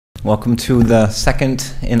Welcome to the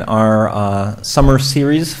second in our summer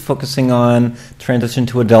series focusing on transition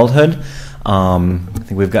to adulthood. I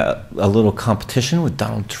think we've got a little competition with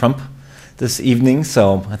Donald Trump this evening,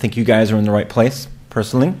 so I think you guys are in the right place,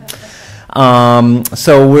 personally.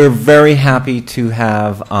 So we're very happy to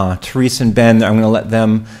have Therese and Ben. I'm going to let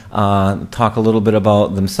them talk a little bit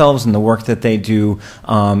about themselves and the work that they do,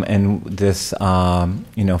 and this,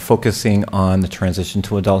 focusing on the transition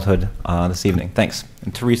to adulthood this evening. Thanks.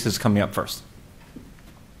 And Therese is coming up first.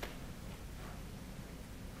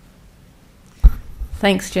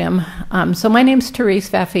 Thanks, Jim. So my name's Therese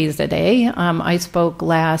Vafizadeh. I spoke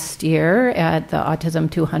last year at the Autism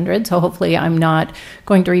 200, so hopefully I'm not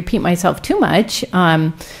going to repeat myself too much.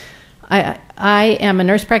 I am a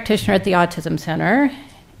nurse practitioner at the Autism Center,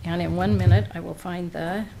 and in 1 minute I will find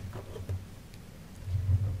the...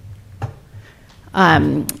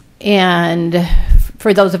 And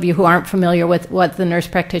for those of you who aren't familiar with what the nurse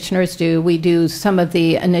practitioners do, we do some of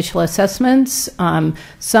the initial assessments,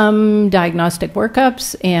 some diagnostic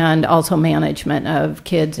workups, and also management of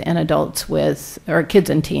kids and adults or kids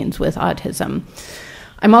and teens with autism.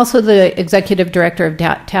 I'm also the executive director of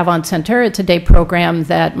Tavon Center. It's a day program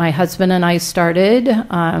that my husband and I started.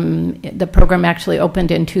 The program actually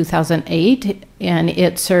opened in 2008, and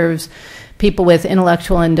it serves people with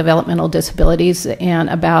intellectual and developmental disabilities, and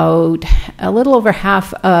about a little over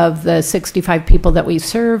half of the 65 people that we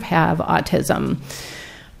serve have autism.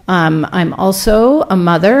 I'm also a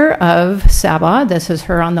mother of Saba. This is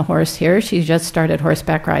her on the horse here. She just started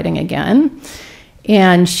horseback riding again.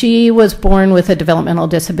 And she was born with a developmental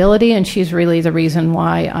disability, and she's really the reason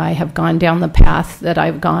why I have gone down the path that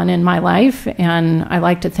I've gone in my life. And I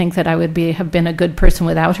like to think that I would have been a good person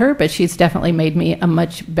without her, but she's definitely made me a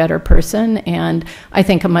much better person, and I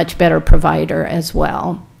think a much better provider as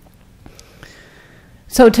well.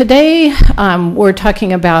 So today we're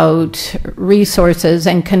talking about resources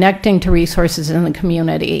and connecting to resources in the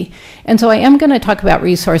community. And so I am going to talk about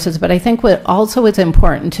resources, but I think what also is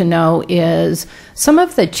important to know is some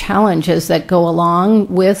of the challenges that go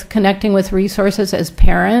along with connecting with resources as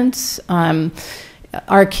parents.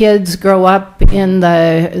 Our kids grow up in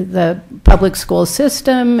the public school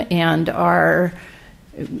system and are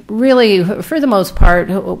really, for the most part,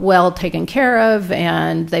 well taken care of,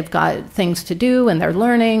 and they've got things to do, and they're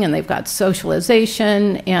learning, and they've got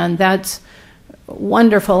socialization, and that's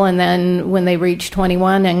wonderful. And then when they reach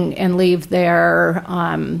 21 and leave their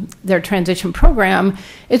transition program,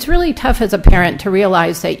 it's really tough as a parent to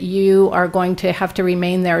realize that you are going to have to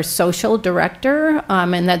remain their social director,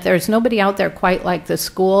 and that there's nobody out there quite like the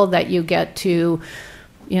school that you get to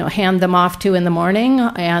hand them off to in the morning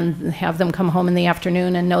and have them come home in the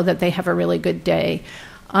afternoon and know that they have a really good day.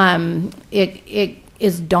 It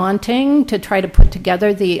is daunting to try to put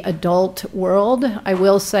together the adult world. I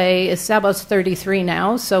will say, Saba's 33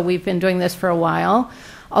 now, so we've been doing this for a while.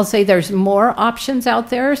 I'll say there's more options out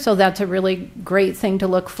there, so that's a really great thing to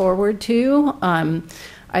look forward to.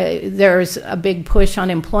 There's a big push on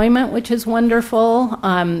employment, which is wonderful.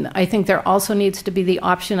 I think there also needs to be the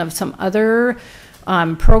option of some other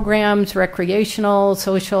programs, recreational,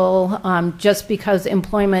 social, just because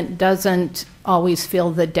employment doesn't always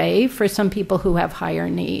fill the day for some people who have higher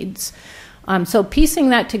needs. So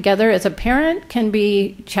piecing that together as a parent can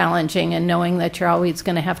be challenging, and knowing that you're always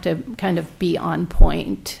going to have to kind of be on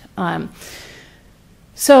point.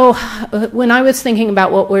 So when I was thinking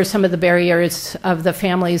about what were some of the barriers of the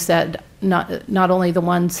families that not only the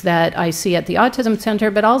ones that I see at the Autism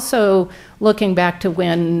Center, but also looking back to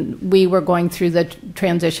when we were going through the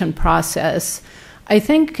transition process, I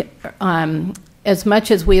think as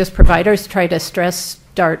much as we as providers try to stress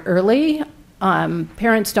start early,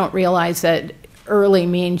 parents don't realize that early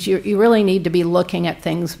means you really need to be looking at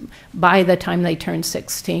things by the time they turn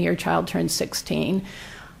 16, your child turns 16.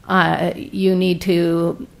 You need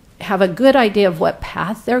to have a good idea of what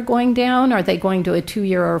path they're going down. Are they going to a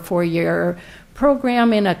 2-year or 4-year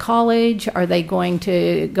program in a college? Are they going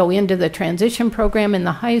to go into the transition program in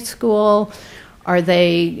the high school? Are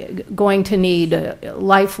they going to need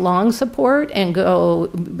lifelong support and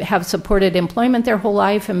go have supported employment their whole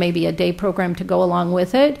life and maybe a day program to go along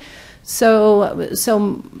with it? So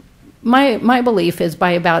my belief is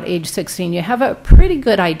by about age 16, you have a pretty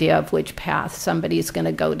good idea of which path somebody's going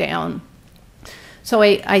to go down. So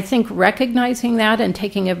I think recognizing that and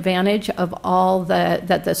taking advantage of all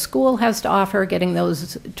that the school has to offer, getting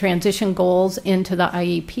those transition goals into the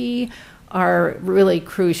IEP are really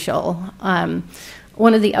crucial.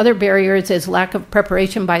 One of the other barriers is lack of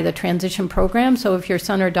preparation by the transition program. So if your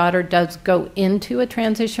son or daughter does go into a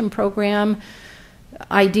transition program,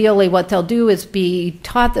 ideally what they'll do is be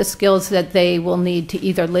taught the skills that they will need to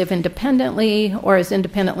either live independently or as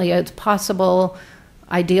independently as possible,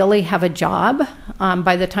 ideally have a job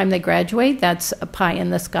by the time they graduate. That's a pie in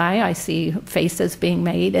the sky. I see faces being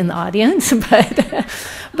made in the audience, but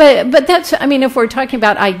that's, I mean, if we're talking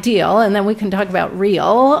about ideal, and then we can talk about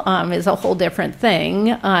real, is a whole different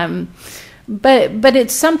thing. But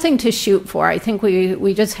it's something to shoot for. I think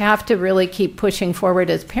we just have to really keep pushing forward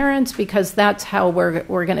as parents, because that's how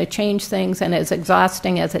we're going to change things. And as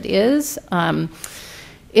exhausting as it is,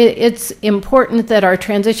 it's important that our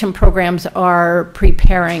transition programs are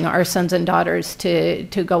preparing our sons and daughters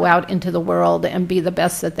to go out into the world and be the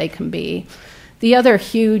best that they can be. The other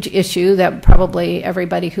huge issue that probably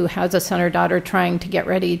everybody who has a son or daughter trying to get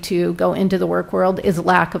ready to go into the work world is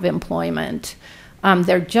lack of employment.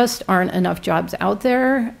 There just aren't enough jobs out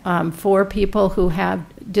there for people who have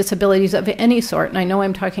disabilities of any sort. And I know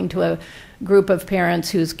I'm talking to a group of parents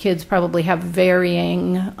whose kids probably have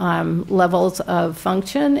varying levels of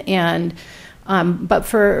function. And but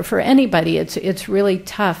for anybody, it's really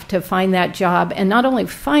tough to find that job, and not only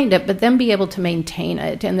find it, but then be able to maintain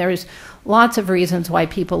it. And there's lots of reasons why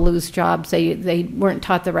people lose jobs. They weren't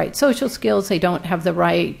taught the right social skills. They don't have the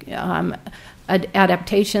right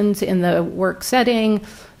adaptations in the work setting.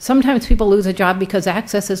 Sometimes people lose a job because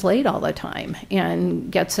access is late all the time and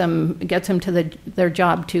gets them to their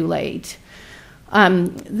job too late.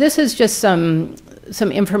 This is just some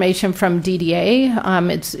information from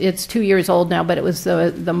DDA. It's 2 years old now, but it was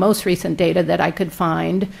the most recent data that I could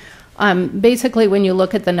find. Basically, when you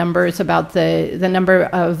look at the numbers about the number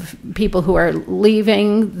of people who are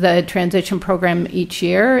leaving the transition program each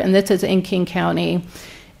year, and this is in King County,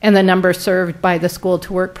 and the number served by the school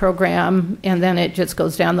to work program, and then it just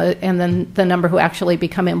goes down, and then the number who actually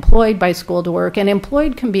become employed by school to work. And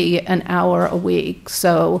employed can be an hour a week,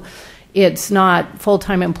 so it's not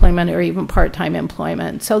full-time employment or even part-time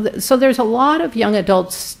employment. So there's a lot of young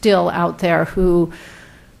adults still out there who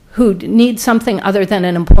need something other than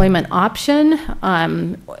an employment option,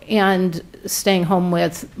 and staying home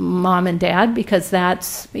with mom and dad, because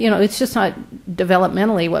that's, it's just not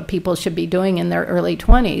developmentally what people should be doing in their early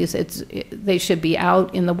 20s. They should be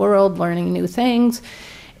out in the world learning new things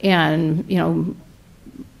and,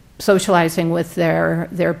 socializing with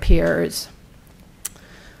their peers.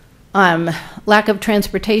 Lack of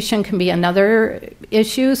transportation can be another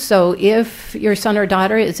issue. So if your son or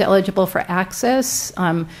daughter is eligible for access,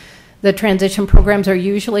 the transition programs are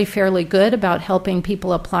usually fairly good about helping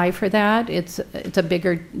people apply for that. It's a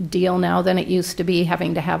bigger deal now than it used to be,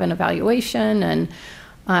 having to have an evaluation.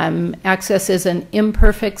 And access is an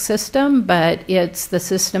imperfect system, but it's the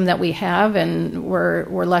system that we have, and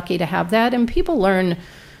we're lucky to have that. And people learn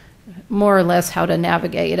more or less how to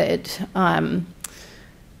navigate it.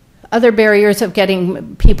 Other barriers of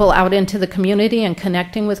getting people out into the community and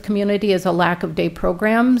connecting with community is a lack of day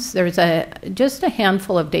programs. There's just a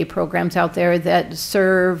handful of day programs out there that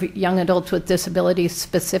serve young adults with disabilities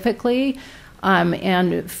specifically,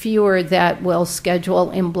 and fewer that will schedule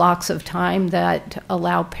in blocks of time that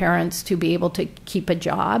allow parents to be able to keep a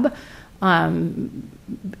job.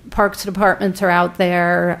 Parks departments are out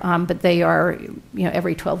there, but they are,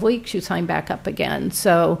 every 12 weeks you sign back up again.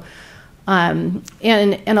 So. And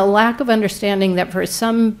a lack of understanding that for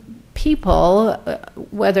some people,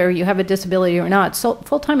 whether you have a disability or not, so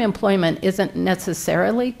full-time employment isn't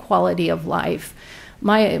necessarily quality of life.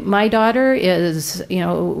 My daughter is,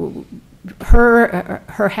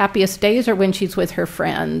 her happiest days are when she's with her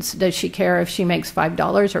friends. Does she care if she makes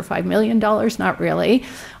 $5 or $5 million? Not really.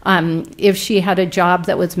 If she had a job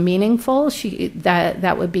that was meaningful,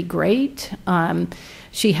 that would be great.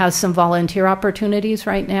 She has some volunteer opportunities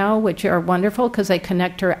right now, which are wonderful because they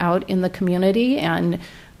connect her out in the community. And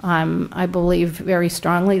I believe very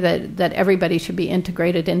strongly that everybody should be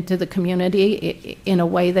integrated into the community in a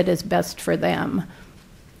way that is best for them.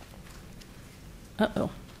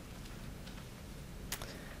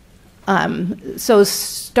 So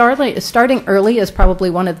starting early is probably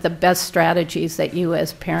one of the best strategies that you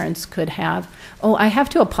as parents could have. Oh, I have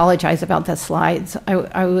to apologize about the slides.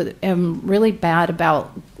 I am really bad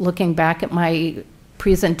about looking back at my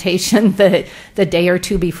presentation the day or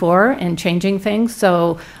two before and changing things.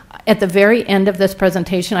 So at the very end of this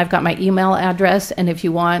presentation, I've got my email address, and if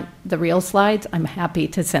you want the real slides, I'm happy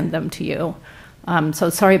to send them to you. So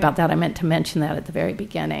sorry about that. I meant to mention that at the very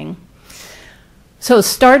beginning. So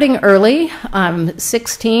starting early,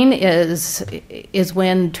 16 is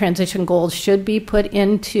when transition goals should be put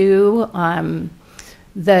into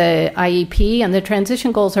the IEP, and the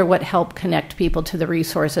transition goals are what help connect people to the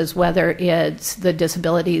resources, whether it's the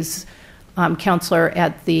disabilities counselor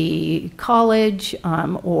at the college,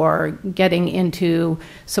 or getting into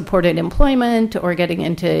supported employment, or getting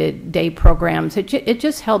into day programs. It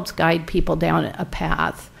just helps guide people down a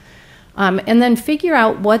path. And then figure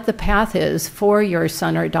out what the path is for your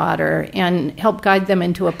son or daughter and help guide them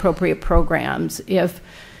into appropriate programs. If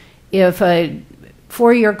a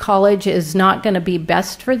four-year college is not going to be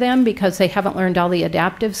best for them because they haven't learned all the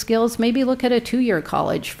adaptive skills, maybe look at a two-year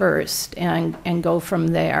college first and go from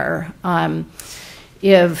there.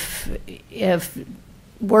 If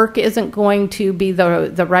work isn't going to be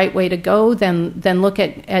the right way to go, then look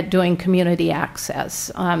at doing community access.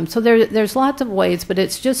 So there's lots of ways, but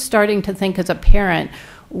it's just starting to think as a parent,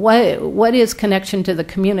 what is connection to the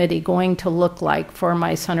community going to look like for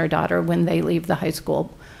my son or daughter when they leave the high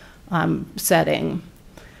school setting.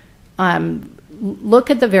 Look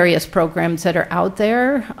at the various programs that are out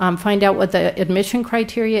there, find out what the admission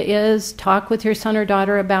criteria is, talk with your son or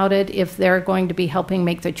daughter about it. If they're going to be helping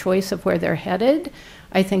make the choice of where they're headed,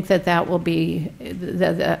 I think that will be,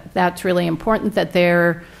 that's really important, that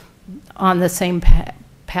they're on the same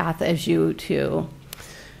path as you too.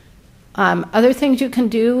 Other things you can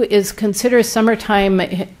do is consider summertime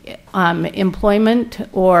employment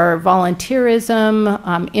or volunteerism,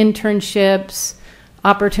 internships,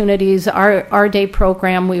 opportunities. Our day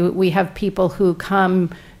program, we have people who come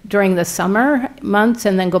during the summer months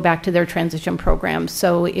and then go back to their transition programs.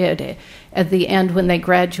 So at the end, when they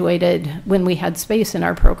graduated, when we had space in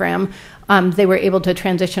our program, they were able to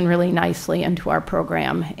transition really nicely into our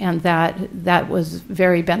program, and that was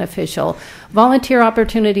very beneficial. Volunteer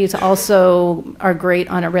opportunities also are great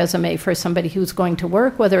on a resume for somebody who's going to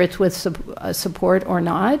work, whether it's with support or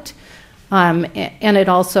not. And it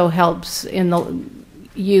also helps in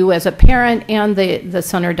you as a parent and the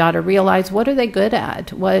son or daughter realize what are they good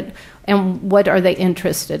at, what are they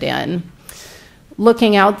interested in.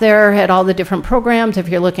 Looking out there at all the different programs, if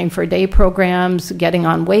you're looking for day programs, getting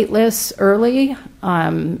on wait lists early,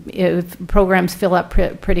 if programs fill up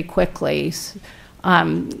pretty quickly.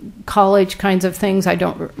 College kinds of things, I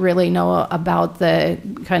don't really know about the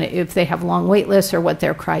kind of, if they have long wait lists or what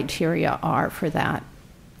their criteria are for that.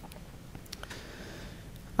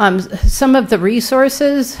 Some of the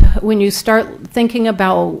resources, when you start thinking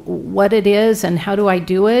about what it is and how do I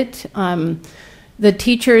do it, the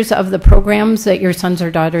teachers of the programs that your sons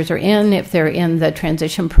or daughters are in, if they're in the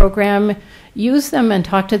transition program, use them and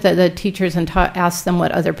talk to the teachers and ask them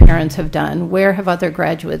what other parents have done. Where have other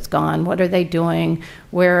graduates gone? What are they doing?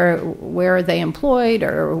 Where are they employed,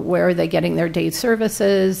 or where are they getting their day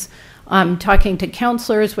services? Talking to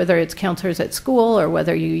counselors, whether it's counselors at school or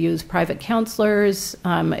whether you use private counselors,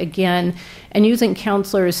 again, and using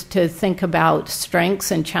counselors to think about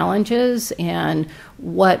strengths and challenges and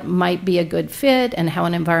what might be a good fit and how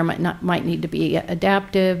an environment might need to be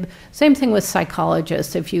adaptive. Same thing with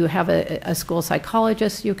psychologists. If you have a school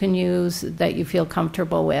psychologist you can use that you feel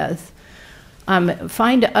comfortable with.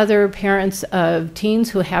 Find other parents of teens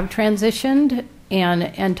who have transitioned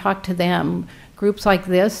and talk to them. Groups like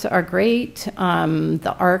this are great.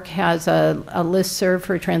 The ARC has a listserv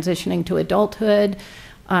for transitioning to adulthood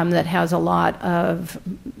that has a lot of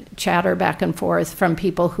chatter back and forth from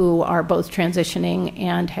people who are both transitioning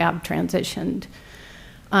and have transitioned.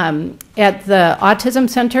 At the Autism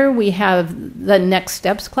Center, we have the Next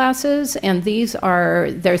Steps classes, and they're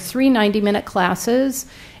 3 90-minute classes,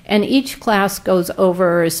 and each class goes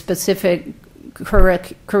over a specific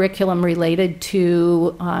curriculum related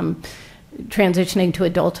to transitioning to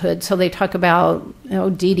adulthood. So they talk about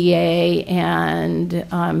DDA and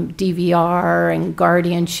DVR and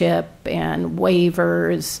guardianship and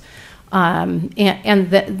waivers, and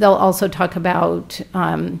they'll also talk about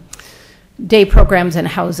day programs and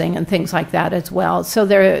housing and things like that as well. So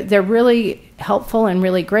they're really helpful and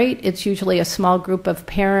really great. It's usually a small group of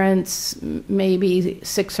parents, maybe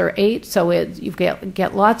 6 or 8. So you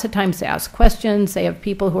get lots of times to ask questions. They have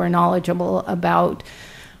people who are knowledgeable about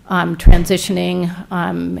transitioning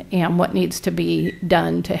and what needs to be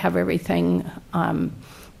done to have everything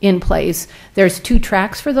in place. There's 2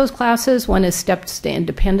 tracks for those classes. One is Steps to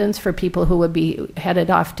Independence for people who would be headed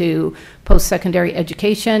off to post-secondary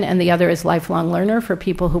education, and the other is Lifelong Learner for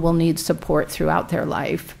people who will need support throughout their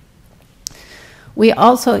life. We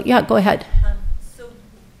also, yeah, go ahead. So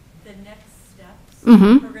the Next Steps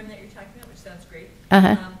program that you're talking about, which sounds great,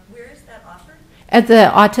 where is that offered? At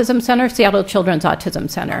the Autism Center, Seattle Children's Autism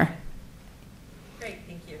Center. Okay. Great,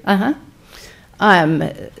 thank you.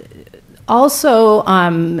 Also,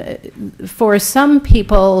 for some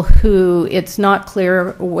people who it's not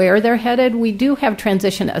clear where they're headed, we do have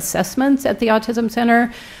transition assessments at the Autism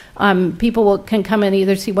Center. People can come and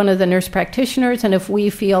either see one of the nurse practitioners, and if we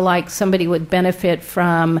feel like somebody would benefit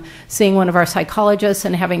from seeing one of our psychologists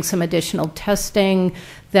and having some additional testing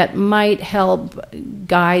that might help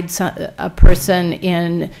guide a person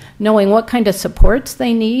in knowing what kind of supports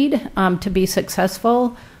they need to be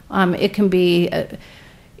successful, it can be...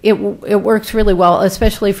 It works really well,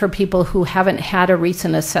 especially for people who haven't had a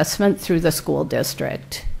recent assessment through the school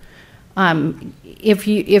district.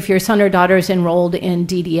 If your son or daughter is enrolled in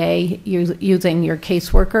DDA, using your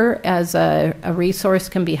caseworker as a resource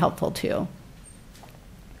can be helpful too.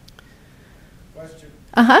 Question.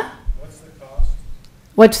 What's the cost?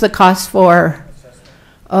 What's the cost for? Assessment.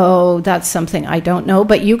 Oh, that's something I don't know,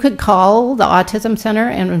 but you could call the Autism Center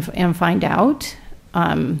and find out.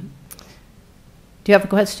 Do you have a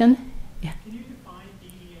question? Yeah. Can you define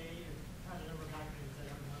DDA and how to number documents that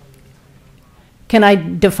don't know? Can I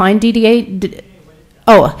define DDA?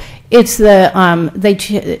 Oh, it's the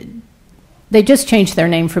they just changed their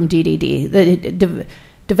name from DDD, the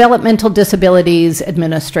Developmental Disabilities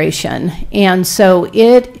Administration, and so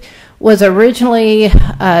it was originally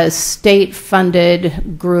a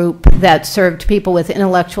state-funded group that served people with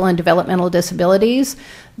intellectual and developmental disabilities.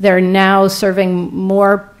 They're now serving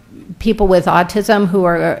more people with autism who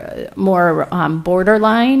are more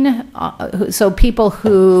borderline, so people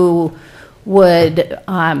who would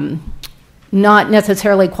not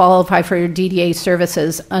necessarily qualify for DDA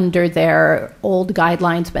services under their old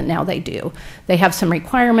guidelines, but now they do. They have some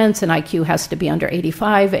requirements, and IQ has to be under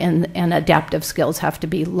 85, and adaptive skills have to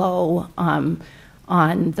be low on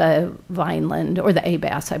the Vineland, or the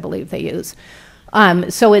ABAS, I believe they use.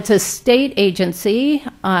 So it's a state agency,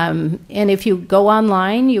 and if you go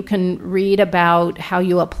online, you can read about how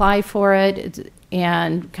you apply for it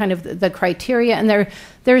and kind of the criteria. And there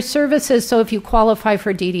are services, so if you qualify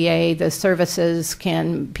for DDA, the services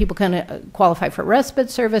people can qualify for respite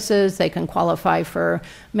services, they can qualify for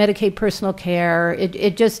Medicaid personal care.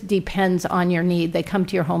 It just depends on your need. They come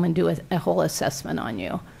to your home and do a whole assessment on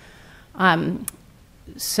you.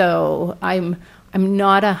 So I'm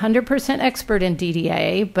not 100% expert in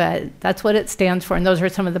DDA, but that's what it stands for, and those are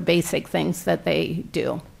some of the basic things that they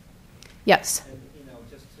do. Yes? And,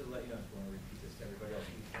 just to let you know, I just want to repeat this to everybody else.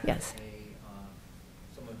 We had Yes.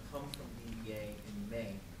 someone come from DDA in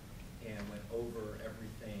May and went over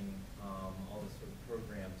everything, all the sort of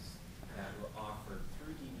programs that were offered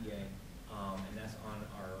through DDA, and that's on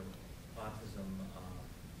our Autism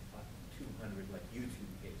 200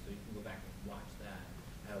 YouTube page, so you can go back and watch that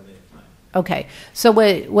at a later time. Okay, so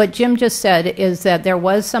what Jim just said is that there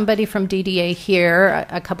was somebody from DDA here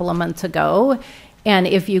a couple of months ago, and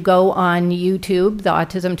if you go on YouTube, the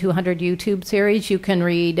Autism 200 YouTube series, you can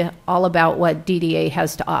read all about what DDA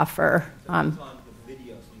has to offer. It's on the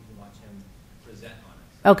video, so you can watch him present on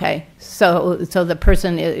it. Okay, so the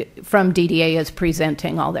person from DDA is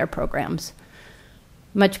presenting all their programs.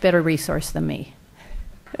 Much better resource than me.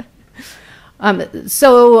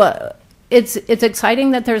 It's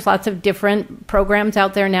exciting that there's lots of different programs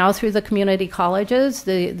out there now through the community colleges.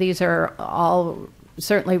 These are all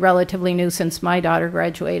certainly relatively new since my daughter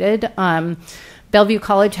graduated. Bellevue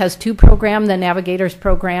College has two programs, the Navigators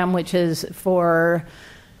program, which is for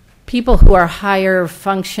people who are higher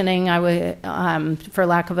functioning, for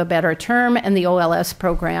lack of a better term, and the OLS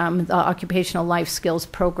program, the Occupational Life Skills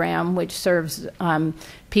program, which serves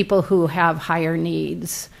people who have higher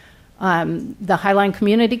needs. The Highline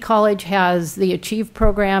Community College has the Achieve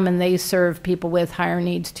program, and they serve people with higher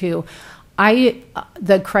needs too.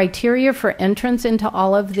 The criteria for entrance into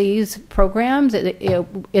all of these programs,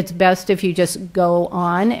 it's best if you just go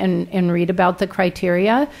on and read about the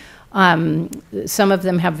criteria. Some of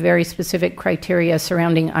them have very specific criteria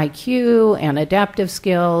surrounding IQ and adaptive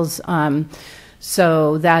skills.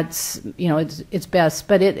 So that's, it's best,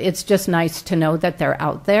 but it's just nice to know that they're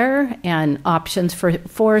out there and options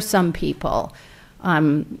for some people.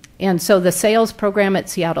 And so the sales program at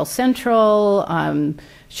Seattle Central,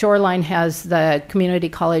 Shoreline has the Community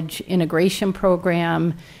College Integration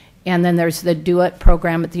Program, and then there's the Do It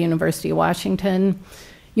program at the University of Washington.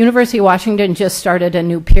 University of Washington just started a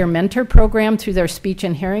new peer mentor program through their speech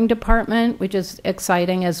and hearing department, which is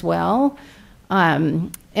exciting as well.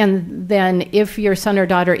 And then if your son or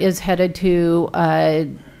daughter is headed to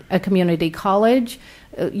a community college,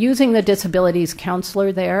 using the disabilities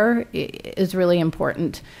counselor there is really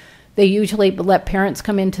important. They usually let parents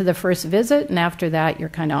come into the first visit, and after that you're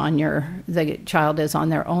kind of the child is on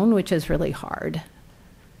their own, which is really hard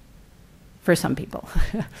for some people.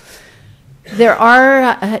 There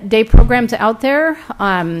are day programs out there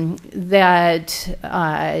that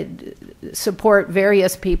support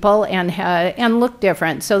various people and look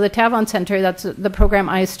different. So the Tavon Center, that's the program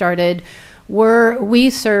I started, we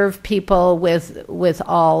serve people with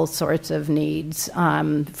all sorts of needs,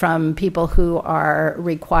 from people who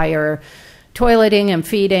require toileting and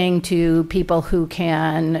feeding to people who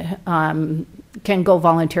can go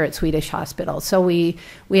volunteer at Swedish hospitals. So we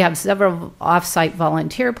have several off-site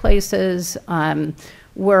volunteer places.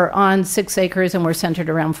 We're on 6 acres and we're centered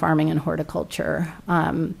around farming and horticulture.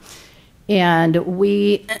 And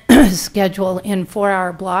we schedule in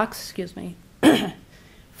 4-hour blocks,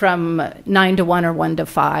 from 9 to 1 or 1 to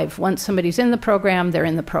 5. Once somebody's in the program, they're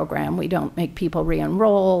in the program. We don't make people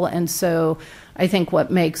re-enroll. And so I think what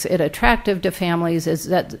makes it attractive to families is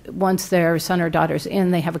that once their son or daughter's in,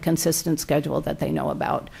 they have a consistent schedule that they know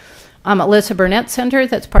about. Alyssa Burnett Center,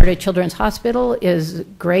 that's part of Children's Hospital, is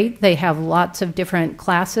great. They have lots of different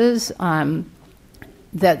classes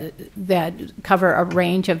that cover a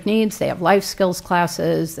range of needs. They have life skills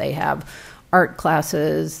classes, they have art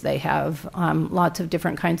classes, they have lots of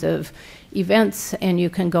different kinds of events, and you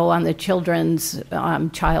can go on the Children's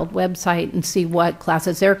Child website and see what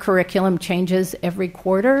classes. Their curriculum changes every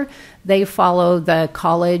quarter. They follow the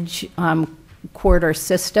college quarter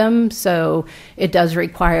system, so it does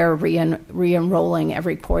require re-enrolling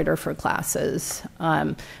every quarter for classes.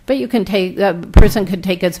 But you can a person could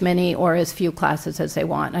take as many or as few classes as they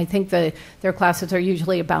want. I think their classes are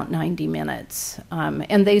usually about 90 minutes,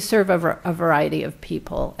 and they serve a variety of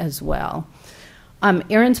people as well.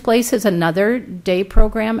 Aaron's Place is another day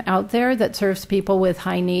program out there that serves people with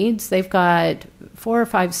high needs. They've got 4 or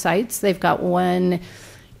 5 sites. They've got one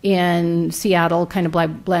in Seattle, kind of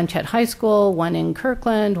like Blanchette High School, one in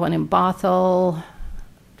Kirkland, one in Bothell,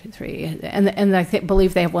 2, 3, and I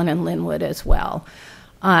believe they have one in Linwood as well.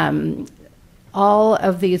 All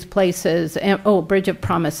of these places, Bridge of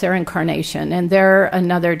Promise, they're in Carnation, and they're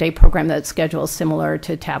another day program that's scheduled similar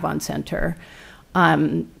to Tavon Center.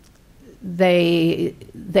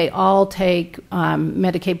 They all take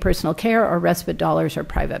Medicaid personal care or respite dollars or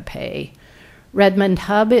private pay. Redmond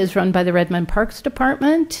Hub is run by the Redmond Parks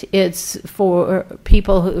Department. It's for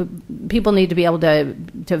people people need to be able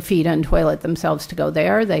to feed and toilet themselves to go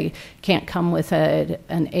there. They can't come with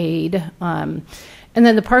an aid. And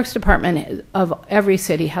then the Parks Department of every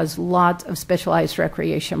city has lots of specialized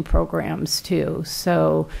recreation programs too.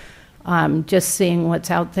 So just seeing what's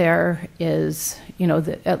out there is,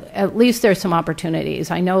 at least there's some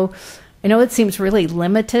opportunities. I know it seems really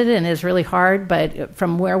limited and is really hard, but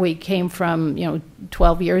from where we came from,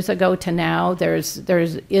 12 years ago to now, there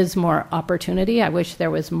is more opportunity. I wish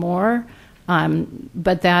there was more,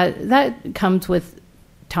 but that comes with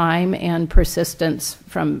time and persistence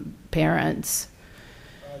from parents.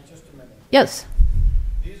 Just a minute. Yes.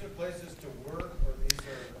 These are places to work, or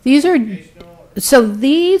these are educational? so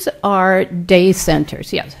these are day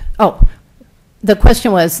centers. Yes. Oh. The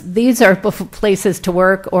question was, these are places to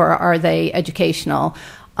work or are they educational?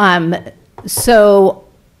 So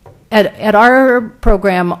at our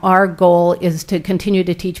program, our goal is to continue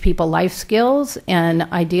to teach people life skills and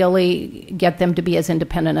ideally get them to be as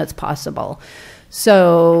independent as possible.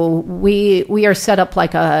 So we are set up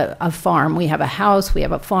like a farm. We have a house, we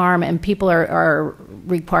have a farm, and people are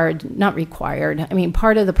not required. I mean,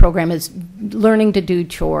 part of the program is learning to do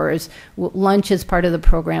chores. Lunch is part of the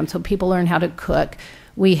program, so people learn how to cook.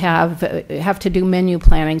 We have to do menu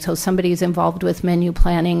planning, so somebody's involved with menu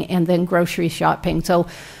planning, and then grocery shopping. So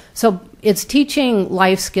it's teaching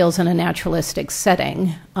life skills in a naturalistic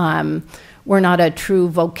setting. We're not a true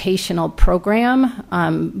vocational program,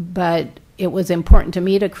 but it was important to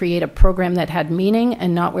me to create a program that had meaning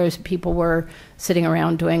and not where people were sitting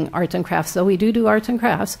around doing arts and crafts. So we do arts and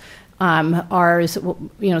crafts. Ours,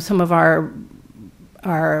 some of our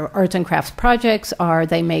arts and crafts projects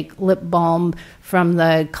they make lip balm from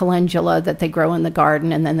the calendula that they grow in the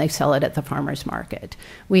garden, and then they sell it at the farmer's market.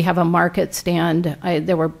 We have a market stand.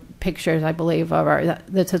 There were pictures, I believe, of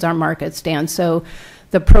this is our market stand. So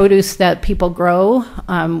the produce that people grow,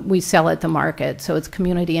 we sell at the market. So it's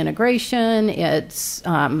community integration. It's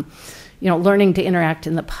learning to interact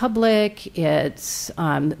in the public. It's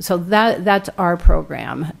so that's our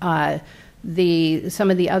program.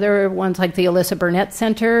 Some of the other ones, like the Alyssa Burnett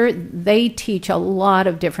Center, they teach a lot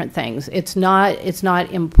of different things. It's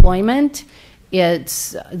not employment.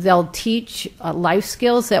 They'll teach life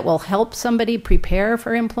skills that will help somebody prepare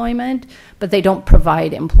for employment, but they don't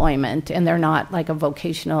provide employment, and they're not like a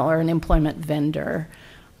vocational or an employment vendor.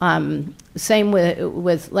 Same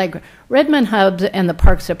with like Redmond Hubs and the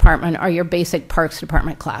Parks Department are your basic Parks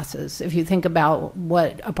Department classes. If you think about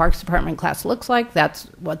what a Parks Department class looks like, that's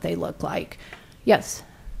what they look like. Yes?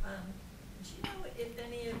 Do you know if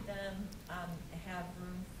any of them have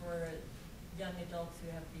room for young adults who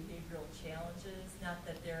have behavioral challenges? Not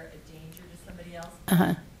that they're a danger to somebody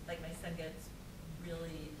else. Like my son gets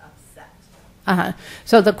really upset.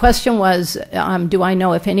 So the question was, do I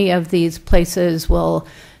know if any of these places will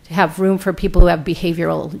have room for people who have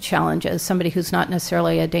behavioral challenges, somebody who's not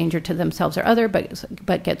necessarily a danger to themselves or other,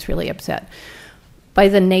 but gets really upset? By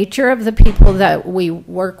the nature of the people that we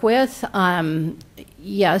work with,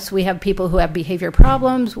 yes, we have people who have behavior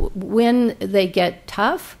problems. When they get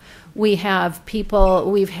tough, we have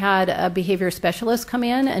people, we've had a behavior specialist come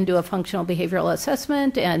in and do a functional behavioral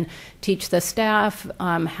assessment and teach the staff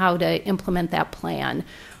how to implement that plan.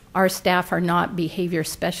 Our staff are not behavior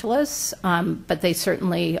specialists, but they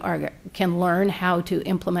certainly can learn how to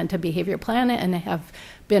implement a behavior plan and have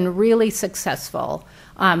been really successful.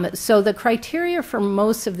 So the criteria for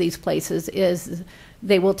most of these places is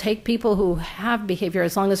they will take people who have behavior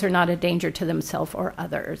as long as they're not a danger to themselves or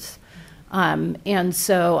others. And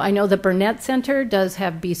so I know the Burnett Center does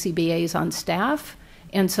have BCBAs on staff,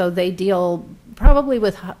 and so they deal probably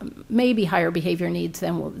with maybe higher behavior needs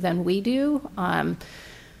than we do.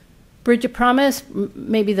 Bridge of Promise,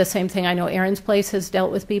 maybe the same thing. I know Aaron's Place has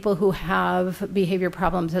dealt with people who have behavior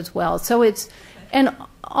problems as well. So and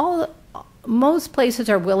most places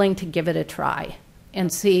are willing to give it a try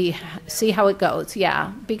and see how it goes.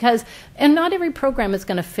 Yeah, and not every program is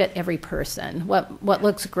going to fit every person. What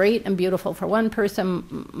looks great and beautiful for one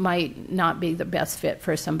person might not be the best fit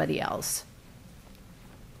for somebody else.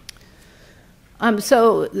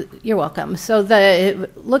 So you're welcome. So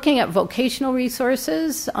looking at vocational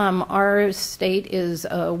resources, our state is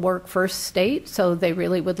a work-first state, so they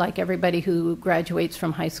really would like everybody who graduates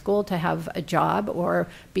from high school to have a job or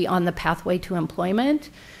be on the pathway to employment.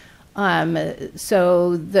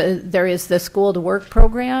 So there is the School to Work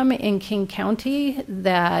program in King County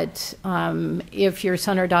that if your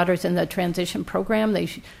son or daughter's in the transition program, they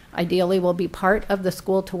ideally will be part of the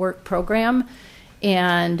School to Work program.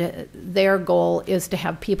 And their goal is to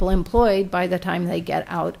have people employed by the time they get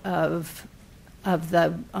out of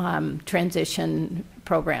the transition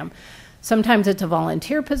program. Sometimes it's a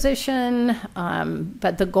volunteer position,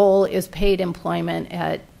 but the goal is paid employment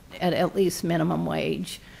at least minimum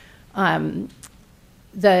wage.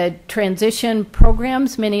 The transition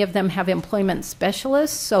programs, many of them have employment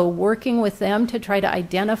specialists, so working with them to try to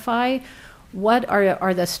identify what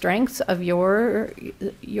are the strengths of your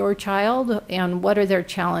child and what are their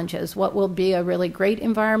challenges, what will be a really great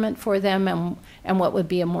environment for them and what would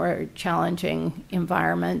be a more challenging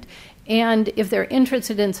environment. And if they're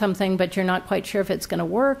interested in something but you're not quite sure if it's going to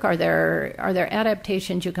work, are there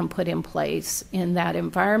adaptations you can put in place in that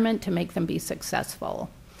environment to make them be successful?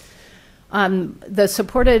 The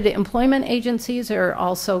supported employment agencies are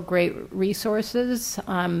also great resources.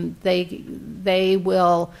 They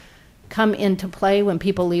will come into play when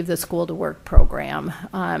people leave the School to Work program.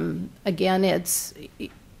 Again, it's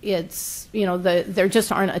there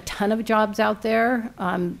just aren't a ton of jobs out there,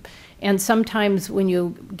 and sometimes when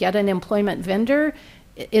you get an employment vendor,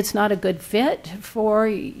 it's not a good fit for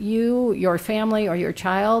you, your family, or your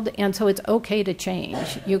child, and so it's okay to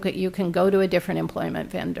change. You can go to a different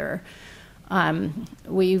employment vendor.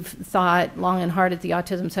 We've thought long and hard at the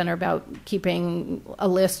Autism Center about keeping a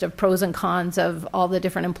list of pros and cons of all the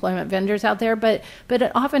different employment vendors out there, but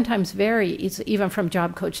it oftentimes varies, even from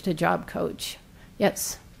job coach to job coach.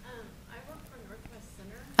 Yes? I work for Northwest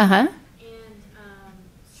Center. Uh-huh. And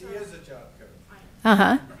She is a job coach.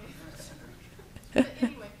 Uh-huh. But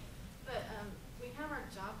anyway, we have our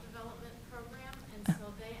job development program, and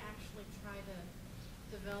so they actually try to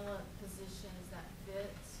develop positions that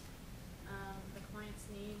fit the client's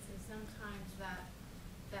needs, and sometimes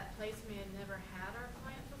that place may have never had our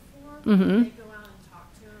client before. Mm-hmm. They go out and talk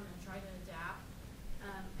to them and try to adapt,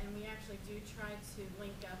 and we actually do try to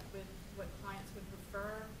link up with what clients would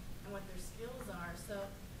prefer and what their skills are. So,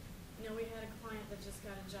 we had a client that just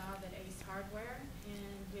got a job at Ace Hardware,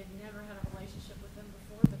 and we had never had a relationship with them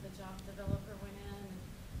before, but the job developer went in and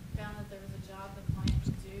found that there was a job the client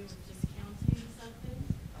could do with discounting something.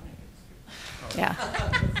 Yeah.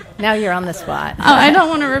 Now you're on the spot. Oh, I don't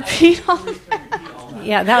want to repeat all of that.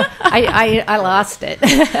 Yeah, I lost it.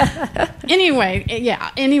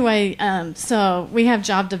 Anyway, so we have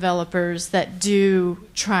job developers that do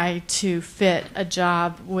try to fit a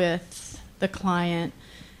job with the client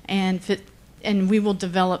and we will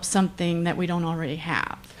develop something that we don't already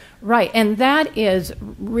have. Right, and that is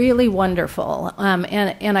really wonderful.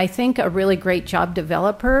 And I think a really great job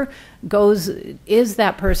developer is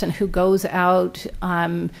that person who goes out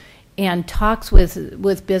and talks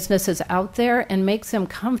with businesses out there and makes them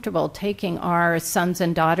comfortable taking our sons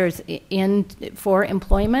and daughters in for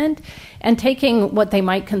employment and taking what they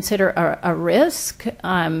might consider a risk,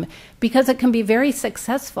 because it can be very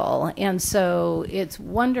successful. And so it's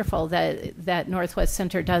wonderful that Northwest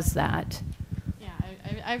Center does that.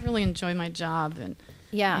 I really enjoy my job, and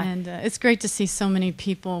Yeah. and it's great to see so many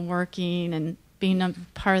people working and being a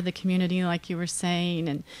part of the community, like you were saying,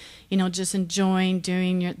 and just enjoying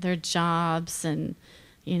doing their jobs, and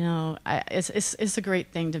it's a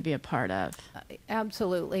great thing to be a part of.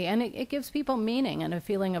 Absolutely, and it gives people meaning and a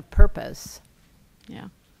feeling of purpose. Yeah.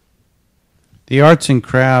 The arts and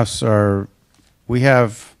crafts are. We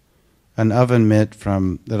have an oven mitt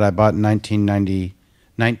that I bought in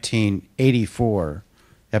 1984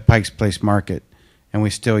 at Pike's Place Market, and we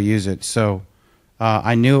still use it. So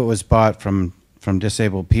I knew it was bought from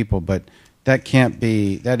disabled people, but that can't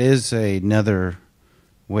be. That is another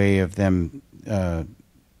way of them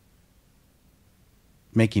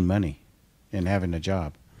making money and having a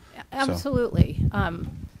job. Absolutely.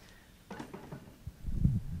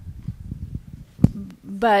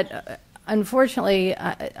 But unfortunately,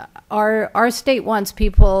 our state wants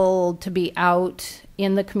people to be out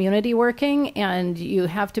in the community working, and you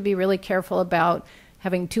have to be really careful about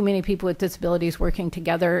having too many people with disabilities working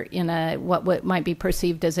together in what might be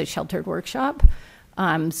perceived as a sheltered workshop.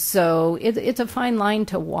 So it's a fine line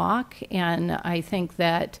to walk, and I think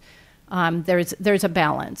that there's a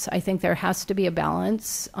balance. I think there has to be a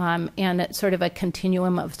balance, and it's sort of a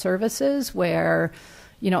continuum of services where,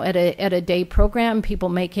 at a day program, people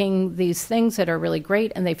making these things that are really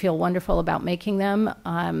great and they feel wonderful about making them,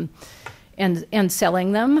 and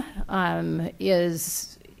selling them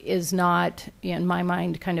is not, in my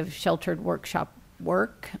mind, kind of sheltered workshop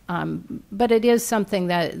work. But it is something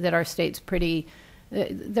that our state's pretty,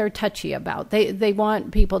 they're touchy about. They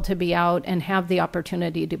want people to be out and have the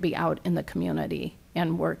opportunity to be out in the community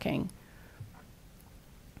and working.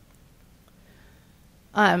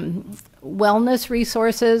 Wellness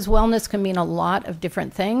resources. Wellness can mean a lot of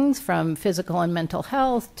different things, from physical and mental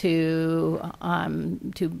health to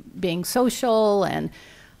being social, and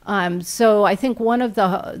so I think one of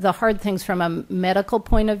the hard things from a medical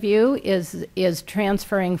point of view is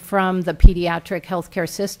transferring from the pediatric healthcare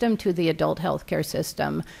system to the adult healthcare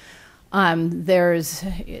system. There's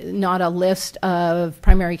not a list of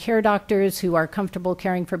primary care doctors who are comfortable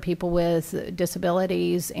caring for people with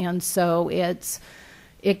disabilities, and so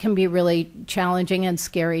it can be really challenging and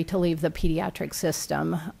scary to leave the pediatric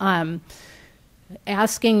system.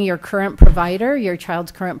 Asking your current provider, your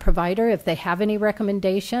child's current provider, if they have any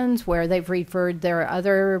recommendations where they've referred their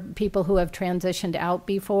other people who have transitioned out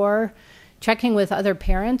before. Checking with other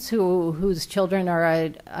parents whose children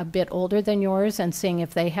are a bit older than yours and seeing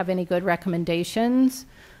if they have any good recommendations.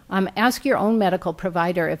 Ask your own medical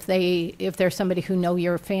provider if there's somebody who know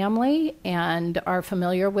your family and are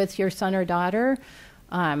familiar with your son or daughter.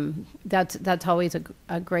 That's always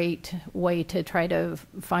a great way to try to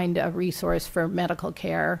find a resource for medical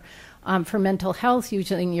care. For mental health,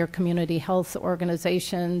 using your community health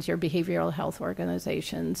organizations, your behavioral health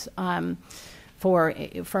organizations.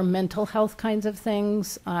 For mental health kinds of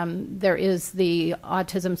things, there is the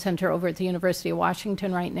Autism Center over at the University of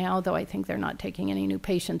Washington right now, though I think they're not taking any new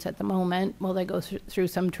patients at the moment while they go through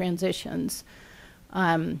some transitions.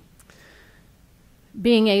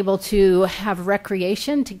 Being able to have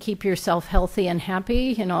recreation to keep yourself healthy and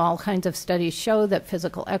happy. All kinds of studies show that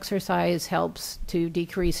physical exercise helps to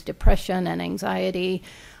decrease depression and anxiety.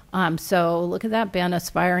 So look at that, Ben.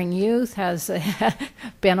 Aspiring Youth has,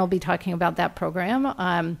 Ben will be talking about that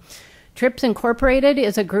program. Trips Incorporated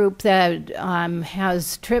is a group that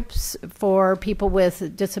has trips for people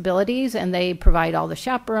with disabilities, and they provide all the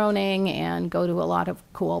chaperoning and go to a lot of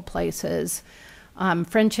cool places.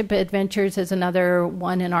 Friendship Adventures is another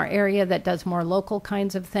one in our area that does more local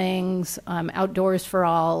kinds of things. Outdoors for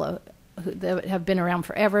All, that have been around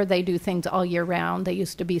forever. They do things all year round. They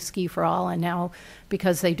used to be Ski for All, and now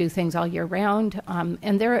because they do things all year round,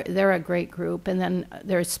 and they're a great group. And then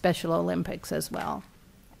there's Special Olympics as well.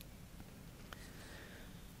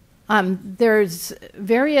 There's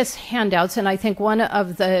various handouts, and I think one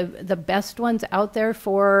of the best ones out there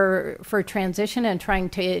for transition and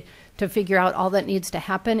trying to figure out all that needs to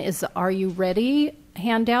happen is the Are You Ready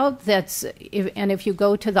handout. If you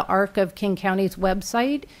go to the ARC of King County's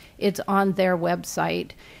website, it's on their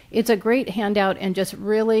website. It's a great handout and just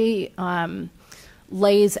really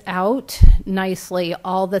lays out nicely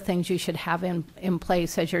all the things you should have in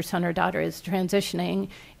place as your son or daughter is transitioning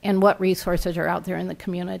and what resources are out there in the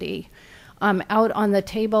community. Out on the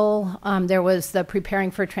table, there was the Preparing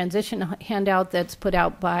for Transition handout that's put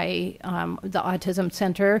out by the Autism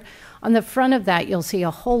Center. On the front of that, you'll see a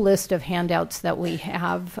whole list of handouts that we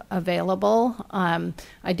have available.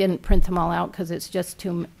 I didn't print them all out because it's just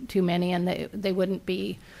too many, and they wouldn't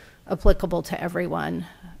be applicable to everyone.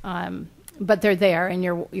 But they're there, and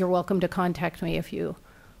you're welcome to contact me if you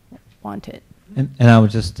want it. And I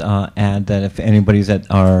would just add that if anybody's at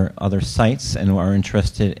our other sites and are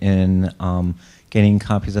interested in getting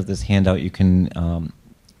copies of this handout, you can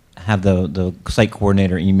have the site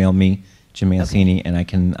coordinator email me, Jim Mancini, and I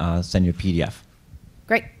can send you a PDF.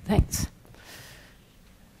 Great, thanks.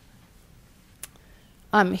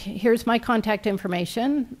 Here's my contact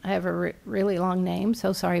information. I have a really long name,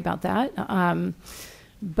 so sorry about that.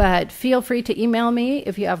 But feel free to email me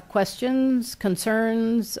if you have questions,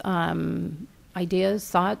 concerns, ideas,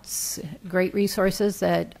 thoughts, great resources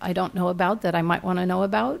that I don't know about that I might want to know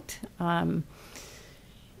about.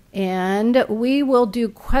 And we will do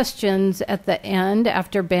questions at the end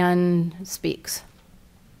after Ben speaks.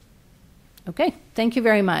 Okay, thank you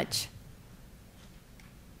very much.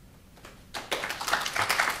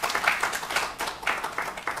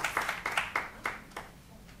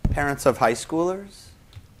 Parents of high schoolers?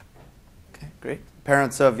 Okay, great.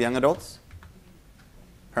 Parents of young adults?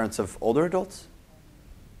 Parents of older adults?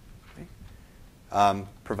 Okay.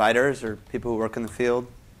 Providers or people who work in the field?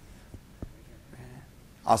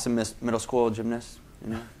 Awesome middle school gymnasts?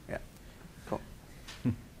 You know? Yeah. Cool.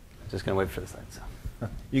 Just going to wait for the slides. So.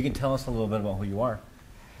 You can tell us a little bit about who you are.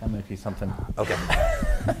 That might be something. Okay.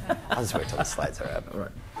 I'll just wait till the slides are up. All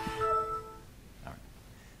right.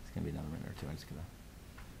 It's going to be another minute or two. I'm just going to.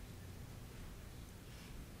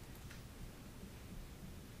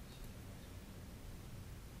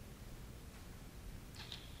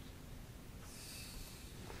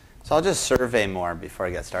 So I'll just survey more before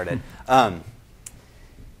I get started.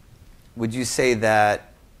 Would you say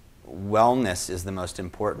that wellness is the most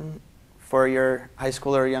important for your high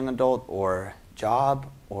school or young adult, or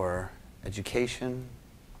job, or education,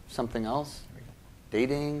 something else?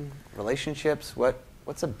 Dating, relationships?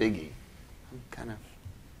 What's a biggie? I'm kind of.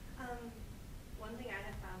 One thing I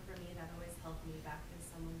have found for me that always helped me back as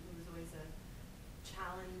someone who was always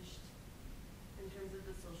challenged in terms of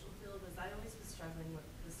the social field is I always was struggling with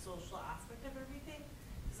the social aspect of everything.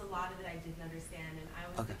 Because a lot of it I didn't understand, and I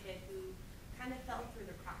was the kid who kind of fell through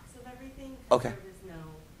the cracks of everything. Okay. There was no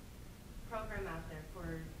program out there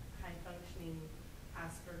for high functioning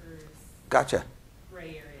Asperger's. Gotcha.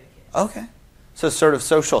 Gray area kids. Okay. So sort of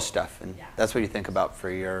social stuff, and Yeah. that's what you think about for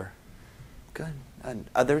your. Good. And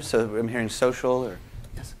others? So I'm hearing social, or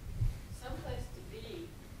yes. Someplace to be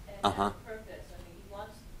and Uh-huh. have a purpose. I mean, he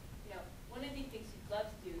wants, one of the things he'd love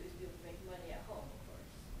to do is be able to make money at home, of course.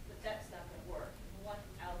 But that's not going to work. He wants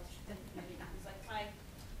out. He's like,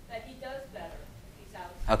 that he does better if he's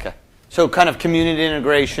out. Okay. So kind of community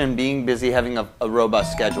integration, being busy, having a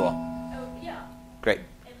robust schedule. Oh, yeah. Great.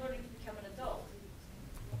 And learning to become an adult.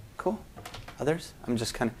 Cool. Others? I'm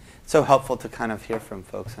just kind of, it's so helpful to kind of hear from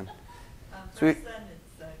folks. And For we- my son,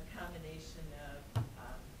 it's a combination of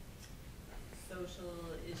social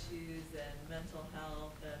issues and mental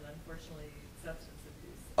health and unfortunately substance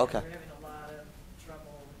abuse. Okay. And we're having a lot of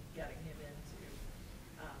trouble getting him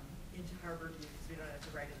into Harvard because we don't have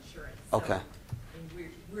to write insurance. Okay. And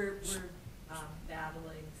we're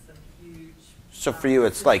battling some huge. so for you,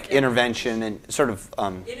 it's like systemic intervention and sort of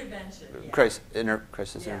intervention. Yeah.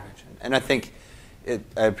 crisis Yeah. intervention. And I think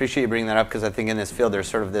I appreciate you bringing that up, because I think in this field there's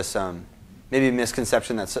sort of this maybe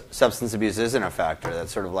misconception that substance abuse isn't a factor.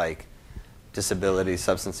 That's sort of like disability,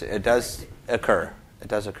 substance. It does occur. It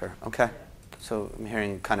does occur. Okay. So I'm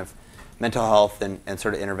hearing kind of mental health and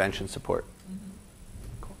sort of intervention support.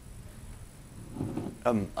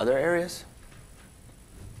 Cool. Other areas?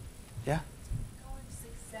 Yeah? College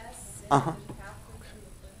success and Uh-huh. pathway to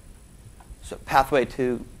influence. So pathway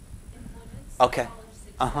to, okay. College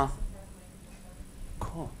success Uh-huh. and pathway to influence.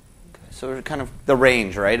 Cool. Okay. So we're kind of the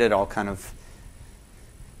range, right? It all kind of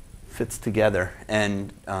fits together.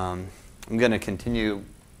 And I'm going to continue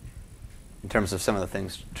in terms of some of the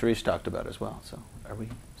things Therese talked about as well. So are we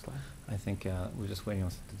slide? I think we're just waiting on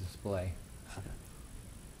the display. Okay.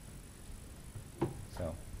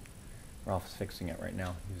 So Ralph's fixing it right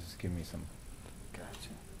now. He's just giving me some Gotcha.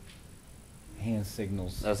 hand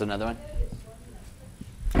signals. That was another one?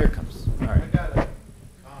 Here it comes. All I right. got a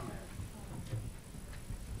comment.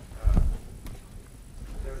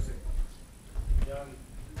 There was a young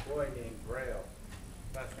boy named Braille,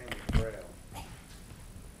 last name was Braille,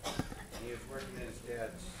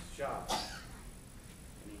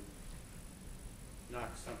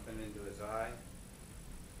 something into his eye,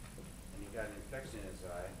 and he got an infection in his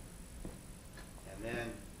eye, and then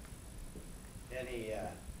he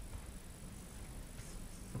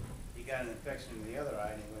got an infection in the other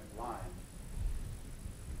eye, and he went blind,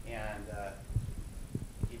 and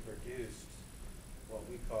he produced what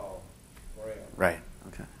we call braille. Right.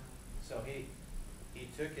 Okay. So he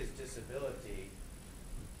took his disability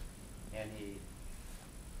and he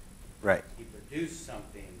produced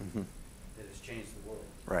something that has changed the world.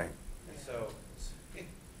 Right. And so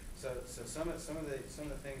some of the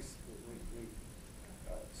things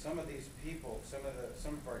some of these people, some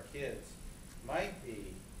of our kids might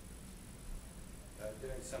be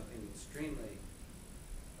doing something extremely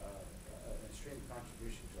an extreme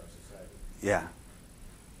contribution to our society. Yeah.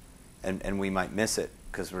 And we might miss it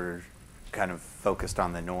because we're kind of focused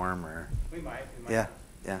on the norm, or We might. yeah, Not.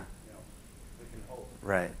 yeah, We can hope.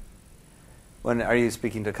 right. When are you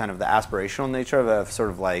speaking to kind of the aspirational nature of sort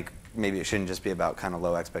of like maybe it shouldn't just be about kind of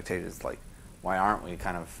low expectations, like why aren't we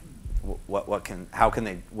kind of how can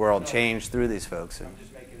the world change through these folks? I'm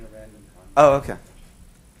just making a random comment. Oh, okay.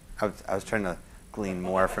 I was trying to glean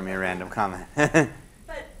more from your random comment. But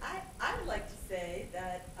I would like to say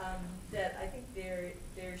that that I think there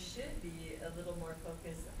should be a little more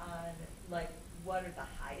focus on like what are the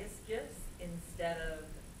highest gifts instead of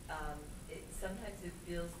sometimes it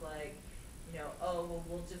feels like, you know, oh well,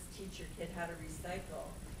 we'll just teach your kid how to recycle,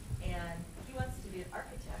 and he wants to be an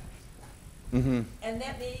architect. Mm-hmm. And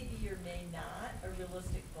that may be or may not a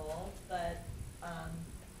realistic goal, but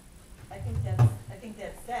I think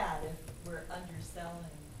that's sad if we're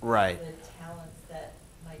underselling Right. the talents that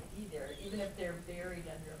might be there, even if they're buried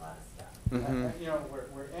under a lot of stuff. Mm-hmm. You know,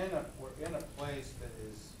 we're in a place that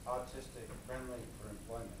is autistic friendly for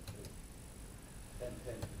employment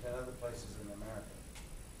than other places in America.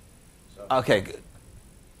 So Okay, good.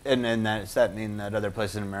 And does that mean that other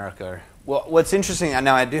places in America are... Well, what's interesting,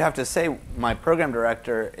 now I do have to say, my program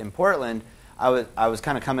director in Portland, I was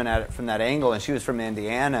kind of coming at it from that angle, and she was from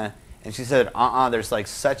Indiana, and she said, there's like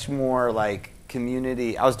such more like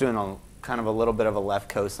community. I was doing kind of a little bit of a left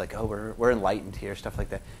coast, like, oh, we're enlightened here, stuff like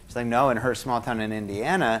that. She's like, no, in her small town in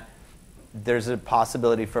Indiana, there's a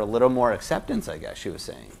possibility for a little more acceptance, I guess she was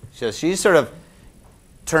saying. So she sort of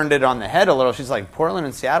turned it on the head a little. She's like, Portland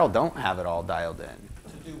and Seattle don't have it all dialed in.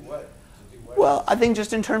 to do what? Well, I think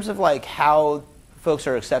just in terms of like how folks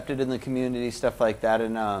are accepted in the community, stuff like that,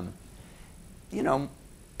 and you know,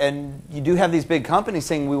 and you do have these big companies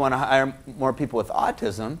saying we want to hire more people with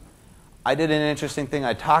autism. I did an interesting thing.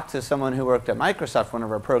 I talked to someone who worked at Microsoft, one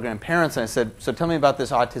of our program parents, and I said, so tell me about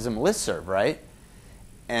this autism listserv, right?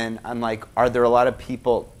 And I'm like, are there a lot of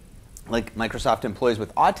people, like Microsoft employees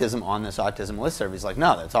with autism on this autism listserv? He's like,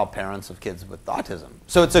 no, that's all parents of kids with autism.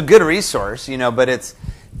 So it's a good resource, you know, but it's,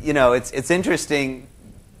 you know, it's interesting,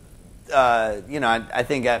 you know, I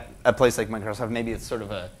think at a place like Microsoft, maybe it's sort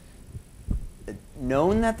of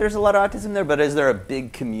known that there's a lot of autism there, but is there a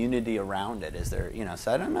big community around it? Is there, you know,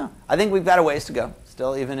 so I don't know. I think we've got a ways to go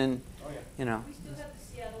still, even in, you know. We still have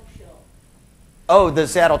the Seattle chill. Oh, the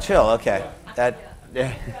Seattle chill, okay. That, Yeah.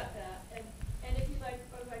 yeah. We got that. And if you like,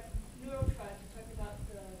 or like neurotribe, to talk about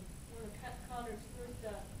one of Connor's first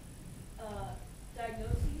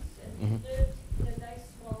diagnoses, and he lived in a nice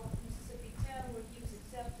small Mississippi town where he was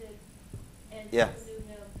accepted, and Yeah. people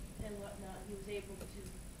knew him and whatnot. He was able to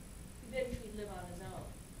eventually live on his own.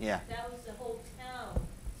 Yeah. That was the whole town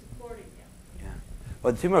supporting him. Yeah.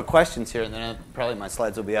 Well, 2 more questions here, and then probably my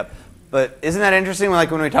slides will be up. But isn't that interesting?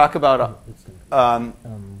 Like when we talk about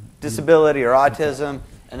disability or autism,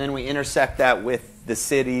 and then we intersect that with the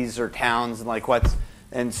cities or towns, and like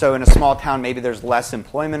and so in a small town, maybe there's less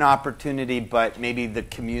employment opportunity, but maybe the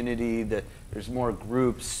community, there's more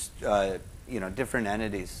groups, you know, different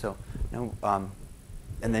entities. So, no,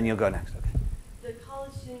 and then you'll go next. Okay. The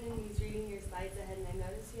college student who's reading your slides ahead, and I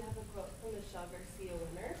noticed you have a quote from Michelle Garcia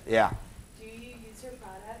Winner. Yeah. Do you use her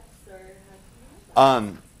products, or have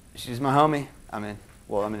you? She's my homie.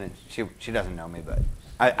 She doesn't know me, but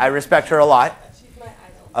I respect her a lot. She's my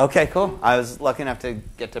idol. Okay, cool. I was lucky enough to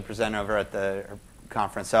get to present over at the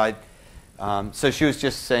conference. So so she was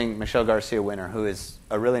just saying, Michelle Garcia Winner, who is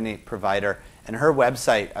a really neat provider, and her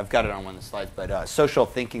website, I've got it on one of the slides, but Social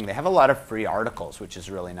Thinking, they have a lot of free articles, which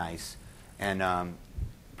is really nice, and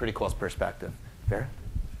pretty cool perspective. Vera?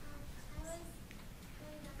 I was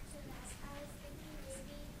going back to that. I was thinking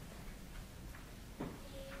maybe the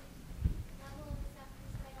level of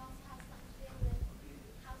acceptance might also have something to do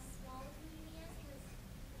with how small the community is, because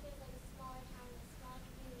if it's like a smaller town, a smaller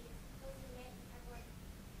community, close knit, everyone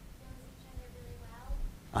knows each other really well.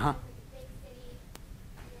 Uh-huh. If it's a big city,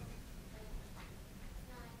 you know, like it's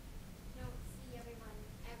not, you don't see everyone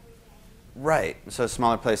Right. So a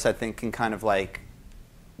smaller place, I think, can kind of like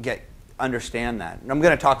understand that. And I'm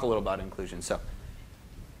going to talk a little about inclusion. So I'm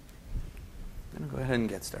going to go ahead and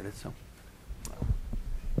get started. So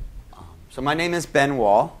my name is Ben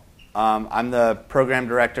Wall. I'm the program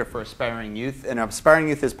director for Aspiring Youth, and Aspiring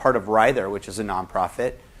Youth is part of Ryther, which is a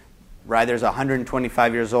nonprofit. Ryther's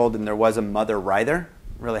 125 years old, and there was a mother Ryther.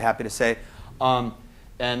 Really happy to say. And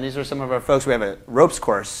these are some of our folks. We have a ropes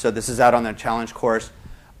course, so this is out on their challenge course.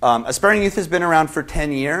 Aspiring Youth has been around for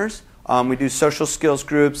 10 years. We do social skills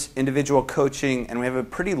groups, individual coaching, and we have a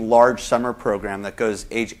pretty large summer program that goes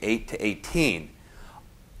age 8 to 18.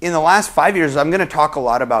 In the last 5 years, I'm going to talk a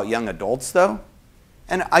lot about young adults, though.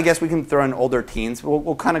 And I guess we can throw in older teens.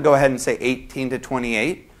 We'll kind of go ahead and say 18 to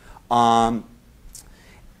 28.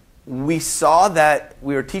 We saw that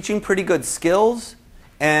we were teaching pretty good skills,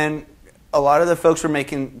 and a lot of the folks were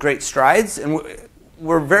making great strides. And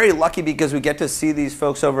we're very lucky because we get to see these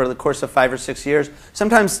folks over the course of 5 or 6 years.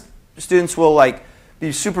 Sometimes students will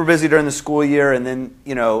be super busy during the school year, and then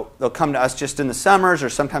they'll come to us just in the summers, or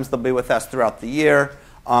sometimes they'll be with us throughout the year.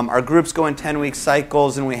 Our groups go in 10-week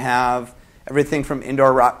cycles, and we have everything from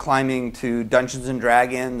indoor rock climbing to Dungeons and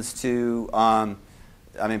Dragons to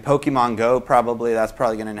Pokemon Go. That's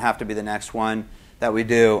probably going to have to be the next one that we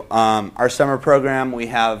do. Our summer program, we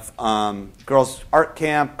have girls art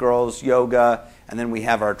camp, girls yoga, and then we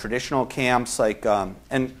have our traditional camps. And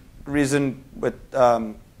the reason with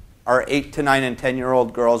our 8 to 9 and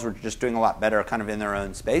 10-year-old girls, we're just doing a lot better kind of in their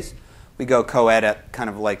own space. We go co-ed at kind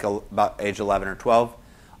of about age 11 or 12.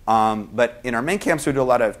 But in our main camps, we do a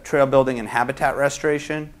lot of trail building and habitat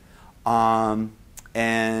restoration.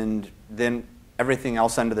 And then everything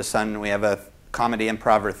else under the sun. We have a comedy,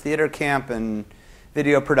 improv, or theater camp, and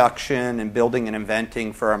video production, and building and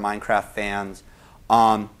inventing for our Minecraft fans.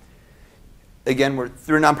 Again, we're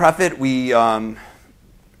through a nonprofit. We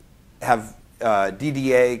have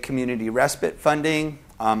DDA community respite funding.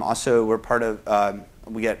 Also, we're part of,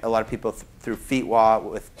 we get a lot of people through FEETWA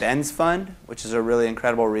with Ben's Fund, which is a really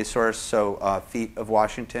incredible resource. So FEET of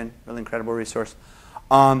Washington, really incredible resource.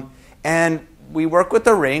 And we work with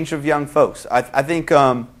a range of young folks. I think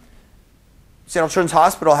Seattle Children's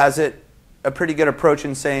Hospital has a pretty good approach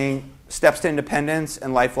in saying steps to independence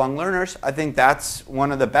and lifelong learners. I think that's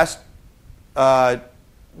one of the best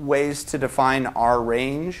ways to define our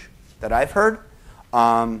range that I've heard.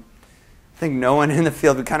 I think no one in the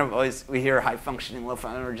field, we hear high functioning, low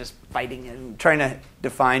functioning, we're just fighting and trying to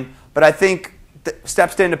define. But I think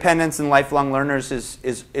steps to independence and lifelong learners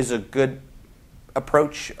is a good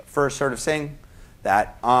approach for sort of saying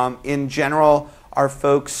that. In general, our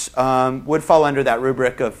folks would fall under that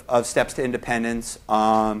rubric of steps to independence.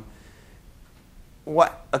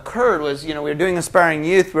 What occurred was, we were doing Aspiring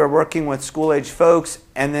Youth, we were working with school-age folks,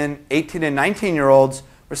 and then 18 and 19-year-olds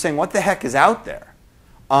were saying, what the heck is out there?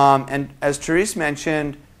 And as Therese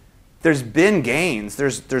mentioned, there's been gains.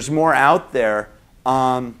 There's more out there.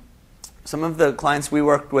 Some of the clients we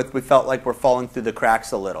worked with, we felt like were falling through the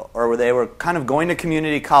cracks a little, or where they were kind of going to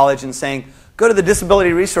community college and saying, go to the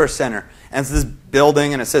Disability Resource Center. And it's this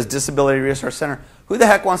building, and it says Disability Resource Center. Who the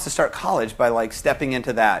heck wants to start college by stepping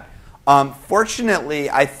into that? Fortunately,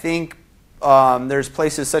 I think there's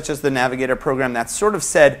places such as the Navigator program that sort of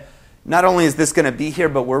said, not only is this going to be here,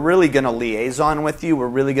 but we're really going to liaison with you. We're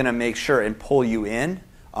really going to make sure and pull you in,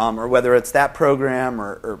 or whether it's that program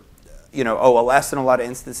or OLS in a lot of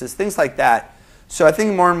instances, things like that. So I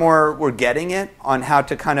think more and more we're getting it on how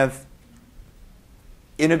to kind of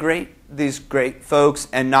integrate these great folks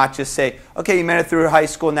and not just say, okay, you made it through high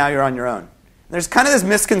school, now you're on your own. There's kind of this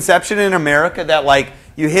misconception in America that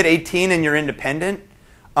you hit 18 and you're independent.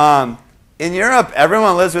 In Europe,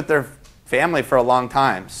 everyone lives with their family for a long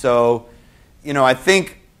time. So, I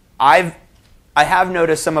think I have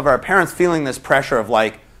noticed some of our parents feeling this pressure of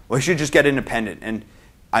well, we should just get independent. And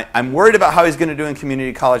I'm worried about how he's going to do in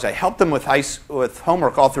community college. I helped him with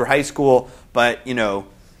homework all through high school, but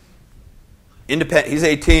independent. He's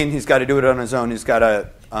 18. He's got to do it on his own. He's got to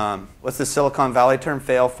what's the Silicon Valley term?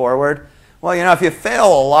 Fail forward. Well, if you fail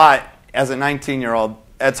a lot as a 19-year-old,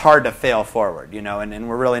 it's hard to fail forward. And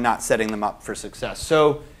we're really not setting them up for success.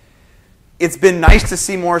 So it's been nice to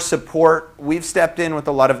see more support. We've stepped in with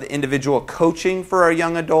a lot of the individual coaching for our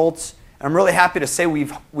young adults. I'm really happy to say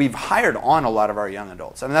we've hired on a lot of our young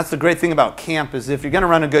adults. I mean, that's the great thing about camp is if you're going to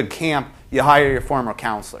run a good camp, you hire your former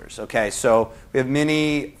counselors. Okay, so we have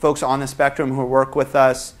many folks on the spectrum who work with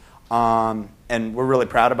us, and we're really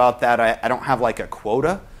proud about that. I don't have a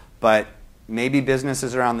quota, but maybe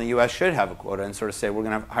businesses around the U.S. should have a quota and sort of say we're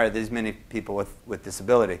going to hire these many people with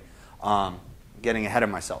disability. Getting ahead of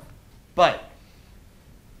myself. But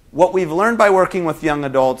what we've learned by working with young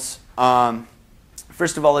adults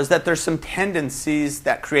first of all, is that there's some tendencies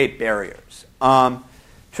that create barriers.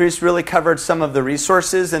 Therese really covered some of the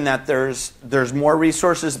resources and that there's more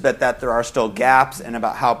resources, but that there are still gaps, and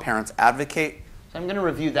about how parents advocate. So I'm going to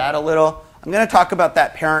review that a little. I'm going to talk about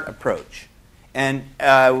that parent approach. And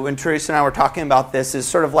when Therese and I were talking about this, is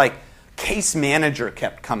sort of like case manager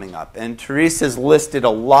kept coming up. And Therese has listed a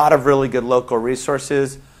lot of really good local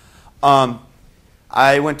resources.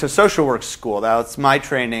 I went to social work school. That's my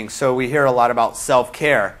training. So we hear a lot about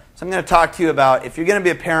self-care. So I'm going to talk to you about, if you're going to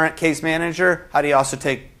be a parent case manager, how do you also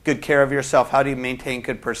take good care of yourself? How do you maintain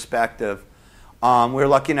good perspective? We were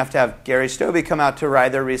lucky enough to have Gary Stobie come out to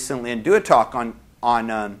Ryther recently and do a talk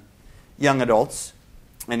on young adults.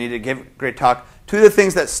 And he did give a great talk. Two of the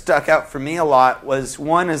things that stuck out for me a lot was,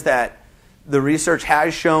 one is that the research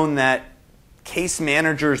has shown that case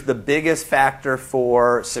managers the biggest factor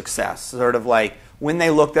for success. Sort of like when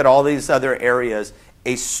they looked at all these other areas,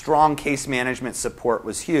 a strong case management support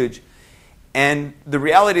was huge. And the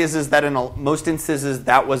reality is that in most instances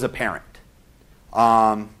that was a parent.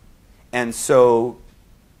 And so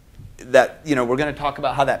that, we're going to talk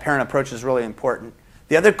about how that parent approach is really important.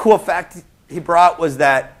 The other cool fact he brought was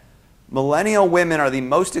that millennial women are the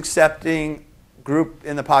most accepting group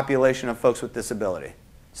in the population of folks with disability.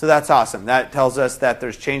 So that's awesome. That tells us that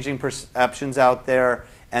there's changing perceptions out there,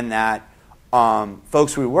 and that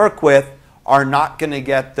folks we work with are not going to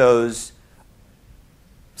get those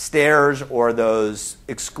stares or those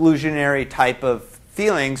exclusionary type of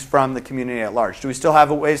feelings from the community at large. Do we still have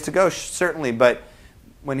a ways to go? Certainly, but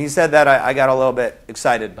when he said that, I got a little bit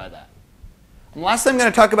excited by that. And last, I'm going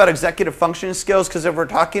to talk about executive functioning skills, because if we're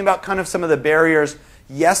talking about kind of some of the barriers,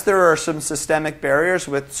 yes, there are some systemic barriers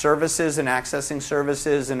with services and accessing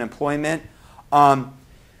services and employment, but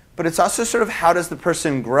it's also sort of how does the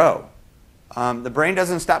person grow? The brain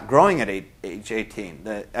doesn't stop growing at age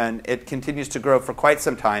 18, and it continues to grow for quite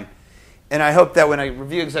some time. And I hope that when I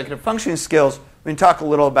review executive functioning skills, we can talk a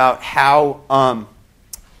little about how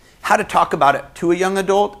to talk about it to a young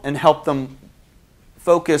adult and help them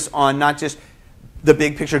focus on not just the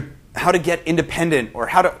big picture, how to get independent or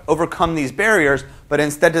how to overcome these barriers, but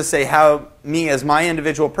instead to say how me as my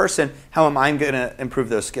individual person, how am I going to improve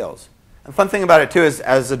those skills? And the fun thing about it too is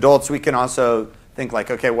as adults we can also think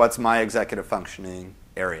like, okay, what's my executive functioning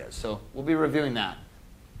areas? So we'll be reviewing that.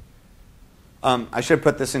 I should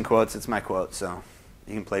put this in quotes. It's my quote, so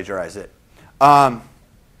you can plagiarize it. But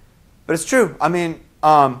it's true. I mean,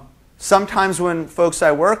 sometimes when folks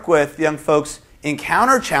I work with, young folks,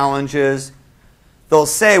 encounter challenges, they'll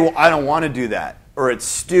say, well, I don't want to do that, or it's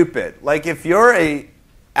stupid. Like if you're a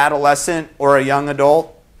adolescent or a young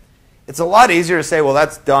adult, it's a lot easier to say, well,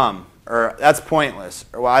 that's dumb, or that's pointless,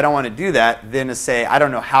 or well, I don't want to do that, than to say, I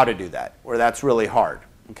don't know how to do that, or that's really hard.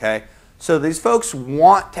 Okay? So these folks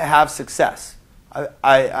want to have success.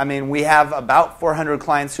 I mean, we have about 400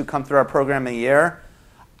 clients who come through our program a year.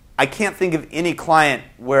 I can't think of any client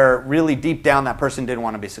where really deep down that person didn't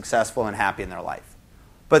want to be successful and happy in their life.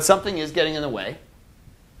 But something is getting in the way.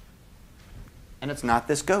 And it's not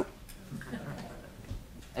this goat.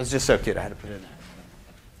 It's just so cute. I had to put it in there.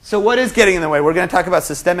 So what is getting in the way? We're going to talk about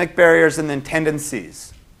systemic barriers and then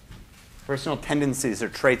tendencies. Personal tendencies or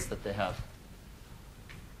traits that they have.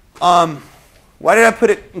 Why did I put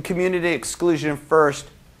it in community exclusion first?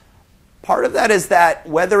 Part of that is that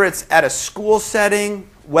whether it's at a school setting,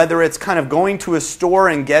 whether it's kind of going to a store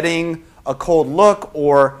and getting a cold look,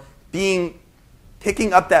 or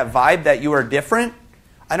picking up that vibe that you are different,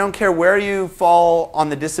 I don't care where you fall on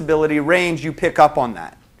the disability range, you pick up on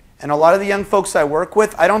that. And a lot of the young folks I work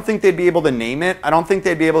with, I don't think they'd be able to name it. I don't think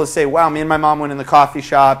they'd be able to say, wow, me and my mom went in the coffee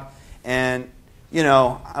shop and,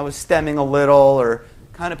 I was stemming a little or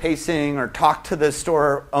kind of pacing or talked to the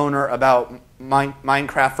store owner about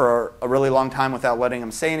Minecraft for a really long time without letting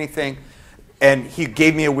him say anything. And he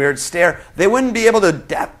gave me a weird stare. They wouldn't be able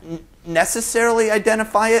to necessarily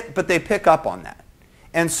identify it, but they pick up on that.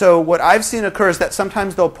 And so what I've seen occur is that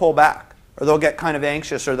sometimes they'll pull back, or they'll get kind of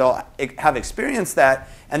anxious, or they'll have experienced that,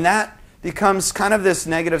 and that becomes kind of this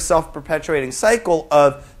negative self-perpetuating cycle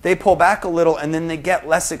of they pull back a little and then they get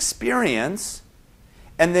less experience,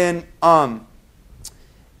 and then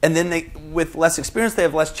with less experience they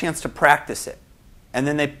have less chance to practice it, and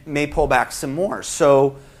then they may pull back some more.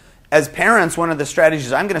 So as parents, one of the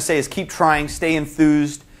strategies I'm going to say is keep trying, stay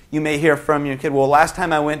enthused. You may hear from your kid, well, last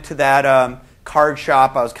time I went to that card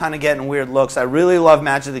shop, I was kind of getting weird looks. I really love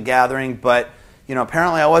Magic the Gathering, but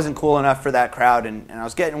apparently I wasn't cool enough for that crowd, and I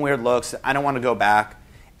was getting weird looks. I don't want to go back.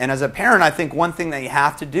 And as a parent, I think one thing that you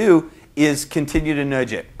have to do is continue to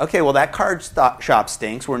nudge it. Okay, well, that card shop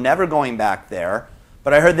stinks. We're never going back there.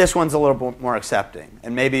 But I heard this one's a little bit more accepting,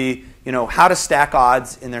 and maybe, you know, how to stack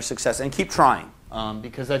odds in their success and keep trying.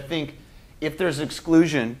 Because I think if there's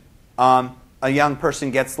exclusion, a young person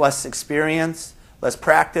gets less experience, less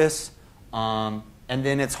practice, and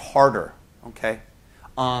then it's harder. Okay.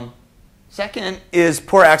 Second is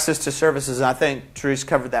poor access to services, and I think Therese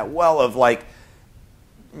covered that well. Of like,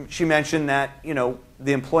 she mentioned that, you know,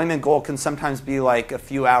 the employment goal can sometimes be like a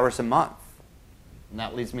few hours a month. And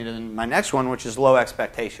that leads me to my next one, which is low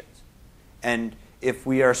expectations. And if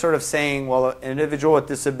we are sort of saying, well, an individual with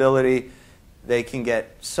disability, they can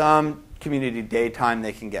get some community daytime,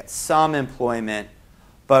 they can get some employment,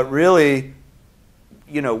 but really,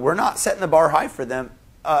 you know, we're not setting the bar high for them.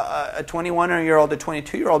 A 21-year-old, a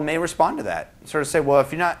 22-year-old may respond to that. Sort of say, well,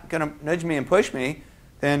 if you're not going to nudge me and push me,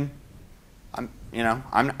 then I'm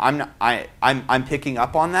picking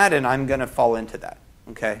up on that, and I'm going to fall into that.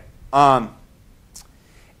 Okay.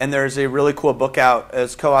 And there's a really cool book out.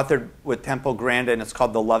 It's co-authored with Temple Grandin. It's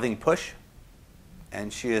called The Loving Push.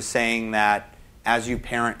 And she is saying that as you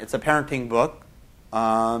parent, it's a parenting book,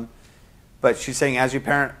 but she's saying as you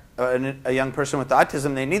parent a young person with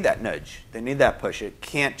autism, they need that nudge. They need that push. It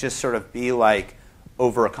can't just sort of be like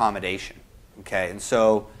over-accommodation. Okay? And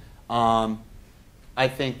so I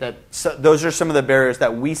think that those are some of the barriers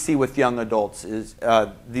that we see with young adults.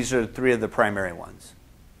 These are three of the primary ones.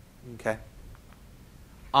 Okay?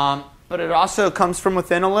 But it also comes from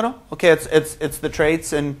within a little. Okay, it's the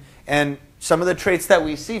traits and some of the traits that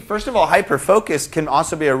we see. First of all, hyper-focus can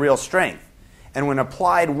also be a real strength. And when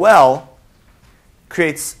applied well,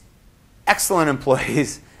 creates excellent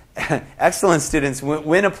employees, excellent students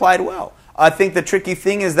when applied well. I think the tricky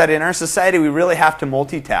thing is that in our society, we really have to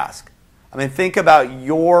multitask. I mean, think about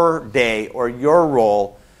your day or your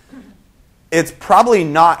role. It's probably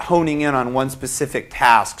not honing in on one specific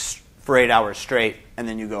task for 8 hours straight and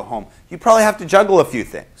then you go home. You probably have to juggle a few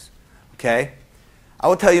things. Okay? I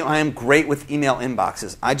will tell you, I am great with email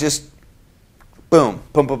inboxes. I just, boom,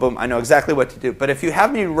 boom, boom, boom. I know exactly what to do. But if you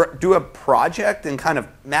have me do a project and kind of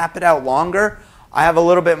map it out longer, I have a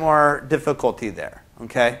little bit more difficulty there.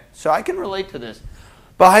 Okay? So I can relate to this.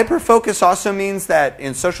 But hyper-focus also means that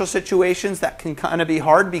in social situations, that can kind of be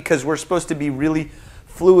hard because we're supposed to be really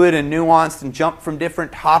fluid and nuanced and jump from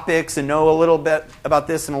different topics and know a little bit about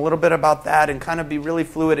this and a little bit about that and kind of be really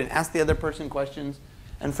fluid and ask the other person questions.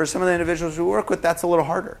 And for some of the individuals we work with, that's a little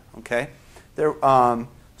harder. Okay,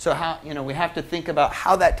 so how, you know, we have to think about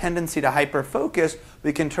how that tendency to hyper-focus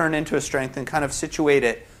we can turn into a strength and kind of situate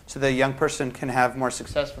it so the young person can have more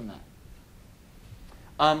success from that.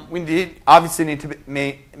 We obviously need to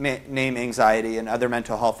name anxiety and other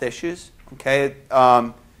mental health issues. Okay.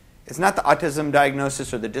 It's not the autism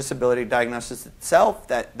diagnosis or the disability diagnosis itself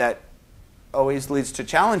that always leads to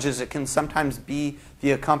challenges. It can sometimes be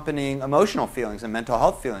the accompanying emotional feelings and mental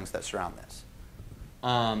health feelings that surround this.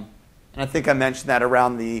 And I think I mentioned that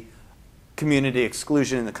around the community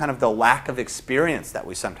exclusion and the kind of the lack of experience that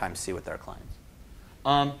we sometimes see with our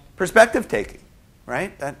clients. Perspective taking,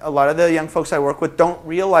 right? That a lot of the young folks I work with don't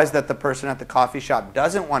realize that the person at the coffee shop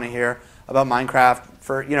doesn't want to hear about Minecraft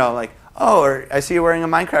for, you know, like, oh, or I see you wearing a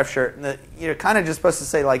Minecraft shirt. And you're kind of just supposed to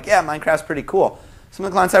say, like, yeah, Minecraft's pretty cool. Some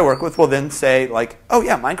of the clients I work with will then say, like, oh,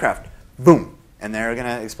 yeah, Minecraft. Boom. And they're going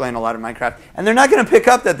to explain a lot of Minecraft. And they're not going to pick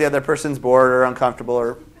up that the other person's bored or uncomfortable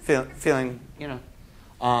or feeling, you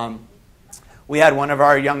know. We had one of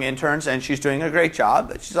our young interns, and she's doing a great job,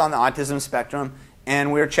 but she's on the autism spectrum.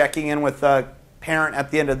 And we were checking in with a parent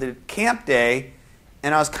at the end of the camp day.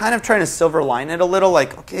 And I was kind of trying to silver line it a little,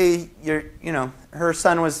 like, okay, her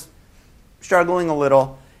son was struggling a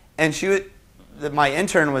little, and my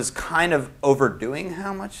intern was kind of overdoing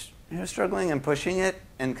how much he was struggling and pushing it,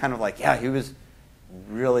 and kind of like, yeah, he was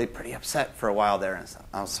really pretty upset for a while there, and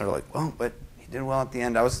I was sort of like, well, but he did well at the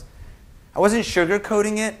end. I wasn't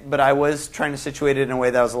sugarcoating it, but I was trying to situate it in a way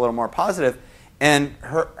that was a little more positive, and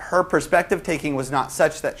her perspective taking was not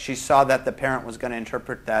such that she saw that the parent was going to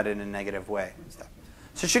interpret that in a negative way and stuff.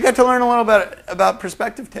 So she got to learn a little bit about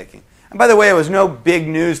perspective taking. And by the way, it was no big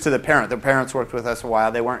news to the parent. The parents worked with us a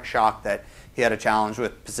while. They weren't shocked that he had a challenge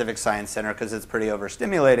with Pacific Science Center because it's pretty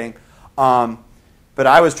overstimulating. But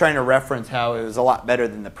I was trying to reference how it was a lot better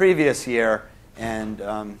than the previous year,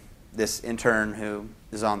 and this intern who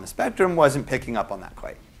is on the spectrum wasn't picking up on that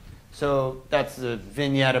quite. So that's the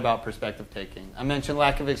vignette about perspective taking. I mentioned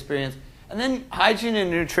lack of experience. And then hygiene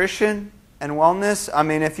and nutrition and wellness. I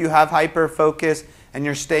mean, if you have hyper-focus and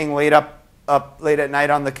you're staying late up late at night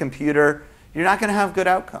on the computer, you're not going to have good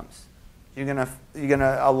outcomes.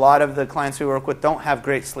 A lot of the clients we work with don't have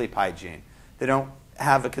great sleep hygiene. They don't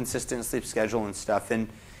have a consistent sleep schedule and stuff. And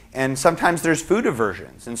And sometimes there's food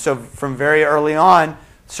aversions. And so from very early on,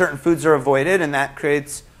 certain foods are avoided, and that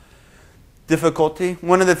creates difficulty.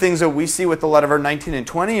 One of the things that we see with a lot of our 19 and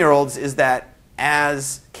 20-year-olds is that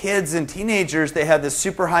as kids and teenagers, they have this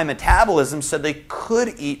super high metabolism, so they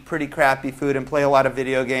could eat pretty crappy food and play a lot of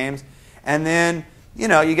video games. And then, you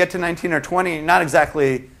get to 19 or 20, not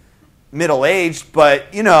exactly middle-aged,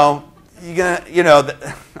 but, you're gonna,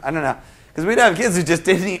 I don't know. Because we'd have kids who just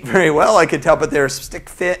didn't eat very well, I could tell, but they were stick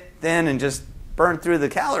fit, thin, and just burned through the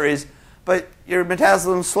calories. But your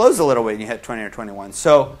metabolism slows a little bit when you hit 20 or 21.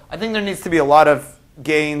 So I think there needs to be a lot of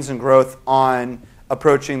gains and growth on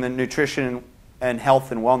approaching the nutrition and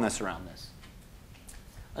health and wellness around this.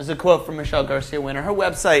 There's a quote from Michelle Garcia Winter. Her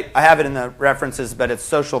website, I have it in the references, but it's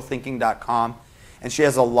socialthinking.com. And she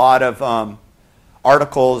has a lot of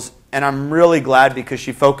articles, and I'm really glad because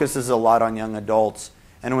she focuses a lot on young adults.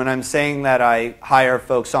 And when I'm saying that I hire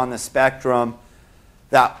folks on the spectrum,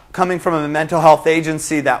 that coming from a mental health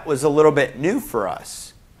agency, that was a little bit new for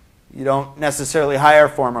us. You don't necessarily hire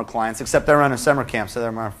former clients, except I run a summer camp, so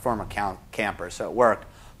they're my former campers, so it worked.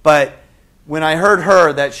 But when I heard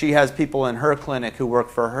her that she has people in her clinic who work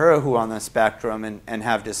for her who are on the spectrum and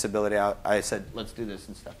have disability, I said, let's do this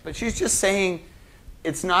and stuff. But she's just saying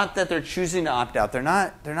it's not that they're choosing to opt out. They're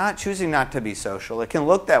not choosing not to be social. It can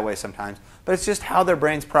look that way sometimes, but it's just how their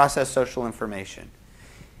brains process social information.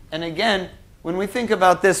 And again, when we think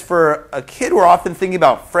about this for a kid, we're often thinking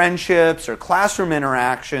about friendships or classroom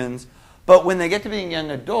interactions. But when they get to being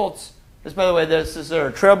young adults, by the way, this is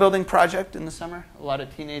a trail building project in the summer. A lot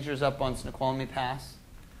of teenagers up on Snoqualmie Pass.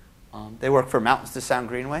 They work for Mountains to Sound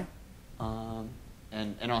Greenway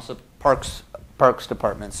and also Parks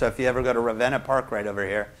Department. So if you ever go to Ravenna Park right over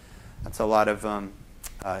here, that's a lot of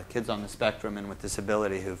kids on the spectrum and with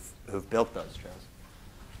disability who've built those trails.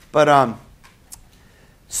 But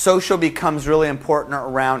social becomes really important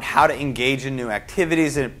around how to engage in new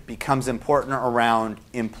activities. It becomes important around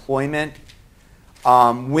employment.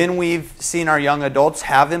 When we've seen our young adults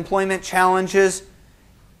have employment challenges,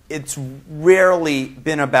 it's rarely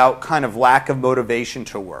been about kind of lack of motivation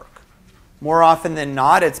to work. More often than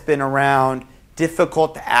not, it's been around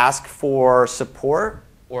difficult to ask for support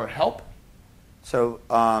or help. So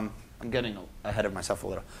I'm getting ahead of myself a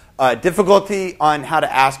little. Difficulty on how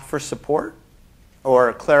to ask for support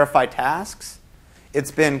or clarify tasks.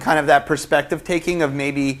 It's been kind of that perspective taking of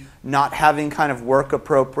maybe not having kind of work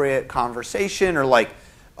appropriate conversation or like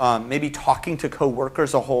maybe talking to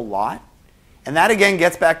coworkers a whole lot. And that again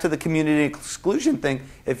gets back to the community exclusion thing.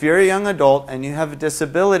 If you're a young adult and you have a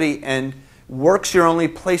disability and work's your only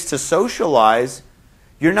place to socialize,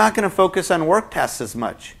 you're not going to focus on work tasks as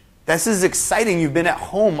much. This is exciting. You've been at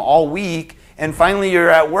home all week and finally you're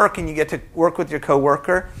at work and you get to work with your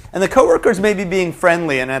coworker. And the coworker's maybe being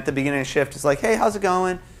friendly and at the beginning of the shift it's like, hey, how's it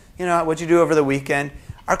going? What'd you do over the weekend?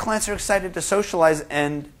 Our clients are excited to socialize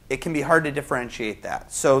and it can be hard to differentiate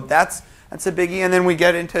that. So that's a biggie. And then we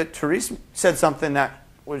get into, Therese said something that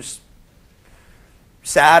was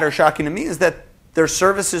sad or shocking to me, is that their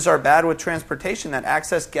services are bad with transportation, that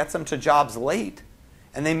access gets them to jobs late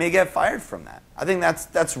and they may get fired from that. I think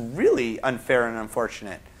that's really unfair and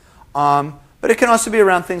unfortunate. But it can also be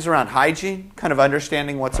around things around hygiene, kind of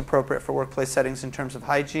understanding what's appropriate for workplace settings in terms of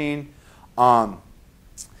hygiene. But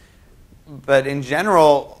in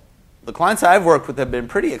general, the clients I've worked with have been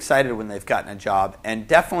pretty excited when they've gotten a job. And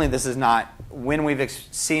definitely this is not, when we've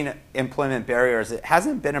seen employment barriers, it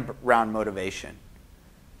hasn't been around motivation.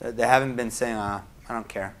 They haven't been saying, I don't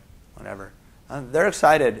care, whatever. They're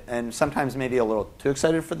excited and sometimes maybe a little too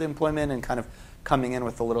excited for the employment and kind of coming in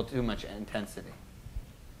with a little too much intensity.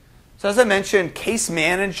 So as I mentioned, case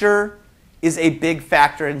manager is a big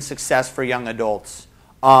factor in success for young adults.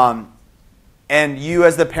 And you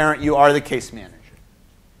as the parent, you are the case manager.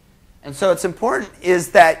 And so it's important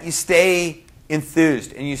is that you stay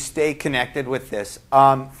enthused and you stay connected with this.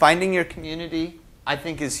 Finding your community, I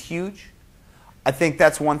think, is huge. I think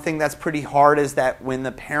that's one thing that's pretty hard, is that when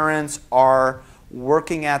the parents are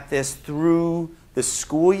working at this through the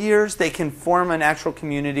school years, they can form an actual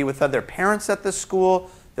community with other parents at the school.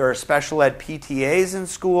 There are special ed PTAs in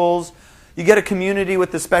schools. You get a community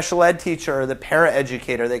with the special ed teacher or the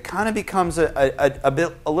paraeducator. That kind of becomes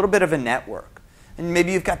a little bit of a network. And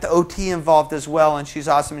maybe you've got the OT involved as well, and she's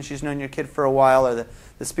awesome and she's known your kid for a while, or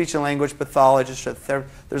the speech and language pathologist. Or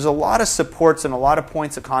there's a lot of supports and a lot of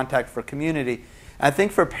points of contact for community. And I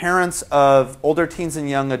think for parents of older teens and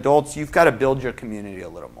young adults, you've got to build your community a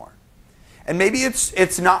little more. And maybe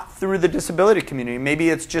it's not through the disability community. Maybe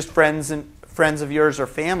it's just friends of yours or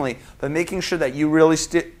family, but making sure that you really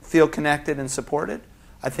feel connected and supported,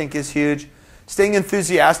 I think, is huge. staying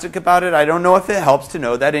enthusiastic about it. I don't know if it helps to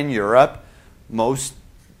know that in Europe, most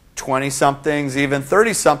 20-somethings, even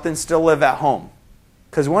 30-somethings still live at home.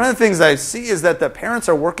 Because one of the things I see is that the parents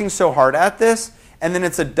are working so hard at this, and then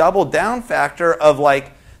it's a double down factor of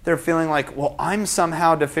like, they're feeling like, well, I'm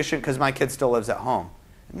somehow deficient because my kid still lives at home.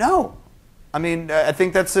 No. I mean, I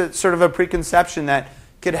think that's sort of a preconception that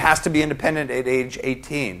kid has to be independent at age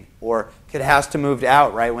 18, or kid has to move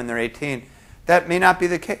out right when they're 18. That may not be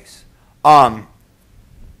the case. Now,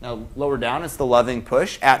 lower down, it's the loving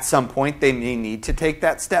push. At some point, they may need to take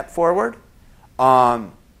that step forward.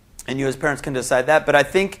 And you as parents can decide that. But I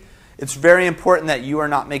think it's very important that you are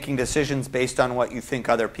not making decisions based on what you think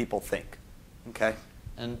other people think. Okay?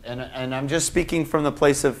 And I'm just speaking from the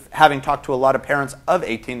place of having talked to a lot of parents of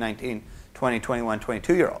 18, 19, 20, 21,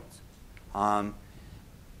 22-year-olds.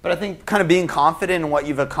 But I think kind of being confident in what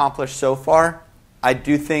you've accomplished so far, I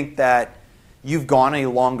do think that you've gone a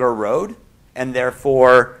longer road, and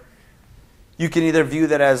therefore you can either view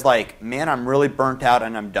that as like, man, I'm really burnt out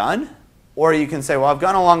and I'm done, or you can say, well, I've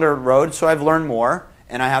gone a longer road, so I've learned more,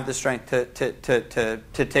 and I have the strength to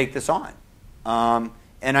take this on.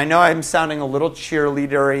 And I know I'm sounding a little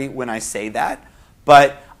cheerleadery when I say that,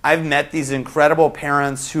 but I've met these incredible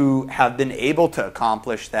parents who have been able to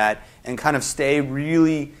accomplish that and kind of stay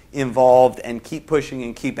really involved and keep pushing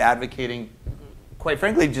and keep advocating, quite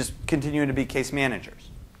frankly, just continuing to be case managers.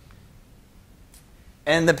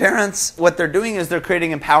 And the parents, what they're doing is they're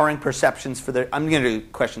creating empowering perceptions for their, I'm going to do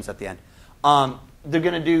questions at the end. They're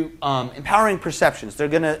going to do empowering perceptions. They're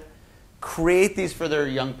going to create these for their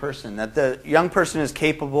young person, that the young person is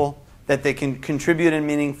capable, that they can contribute in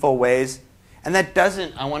meaningful ways. And that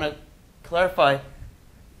doesn't, I want to clarify,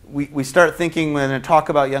 we start thinking when we talk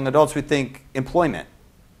about young adults, we think employment.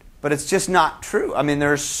 But it's just not true. I mean,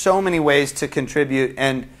 there are so many ways to contribute,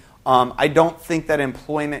 and I don't think that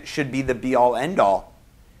employment should be the be-all, end-all.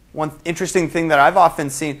 One interesting thing that I've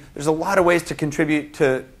often seen, there's a lot of ways to contribute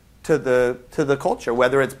to the culture,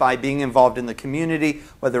 whether it's by being involved in the community,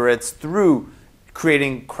 whether it's through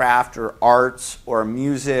creating craft or arts or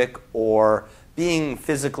music or being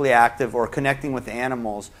physically active or connecting with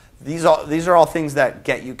animals. These are all things that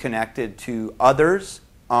get you connected to others,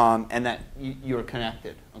 and that you're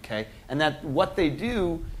connected, okay? And that what they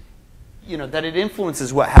do, you know, that it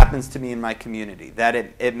influences what happens to me in my community, that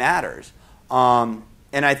it matters.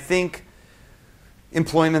 And I think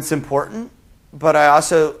employment's important, but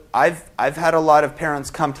I've had a lot of parents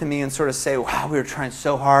come to me and sort of say, wow, we were trying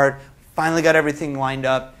so hard, finally got everything lined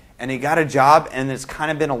up, and he got a job, and it's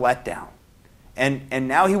kind of been a letdown. And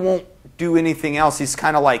now he won't do anything else. He's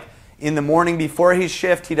kind of like, in the morning before his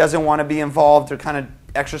shift, he doesn't want to be involved or kind of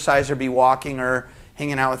exercise or be walking or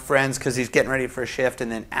hanging out with friends because he's getting ready for a shift.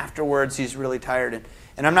 And then afterwards, he's really tired.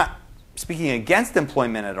 And I'm not speaking against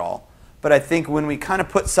employment at all. But I think when we kind of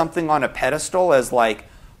put something on a pedestal as like,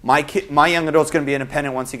 my young adult's going to be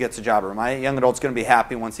independent once he gets a job, or my young adult's going to be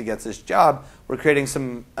happy once he gets his job, we're creating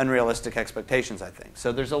some unrealistic expectations, I think.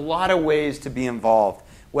 So there's a lot of ways to be involved,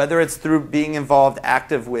 whether it's through being involved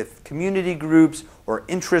active with community groups or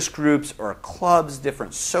interest groups or clubs,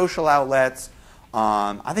 different social outlets.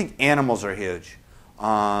 I think animals are huge.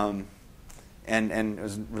 And it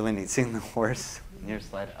was really neat seeing the horse in your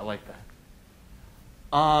slide. I like that.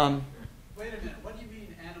 Wait a minute. What do you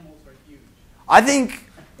mean animals are huge?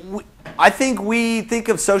 I think we think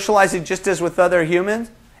of socializing just as with other humans,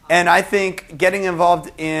 and I think getting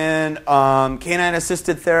involved in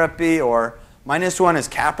canine-assisted therapy, or my newest one is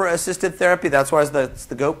Capra-assisted therapy. That's why it's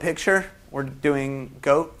the goat picture. We're doing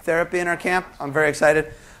goat therapy in our camp. I'm very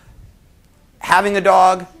excited. Having a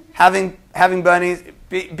dog, having bunnies,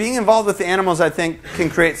 being involved with the animals, I think, can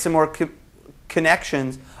create some more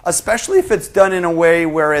connections, especially if it's done in a way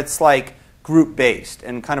where it's like group-based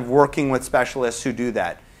and kind of working with specialists who do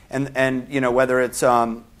that. And you know, whether it's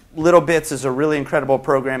Little Bits is a really incredible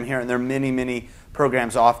program here, and there are many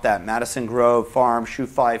programs off that. Madison Grove Farm, Shoe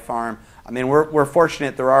Fly Farm. I mean, we're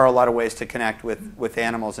fortunate. There are a lot of ways to connect with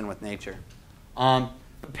animals and with nature.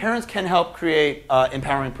 Parents can help create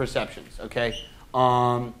empowering perceptions, okay?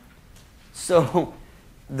 So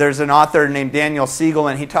there's an author named Daniel Siegel,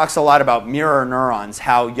 and he talks a lot about mirror neurons,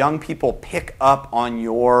 how young people pick up on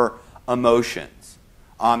your emotions.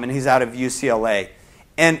 And he's out of UCLA.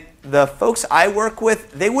 And the folks I work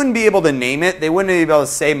with, they wouldn't be able to name it. They wouldn't be able to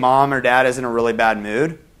say mom or dad is in a really bad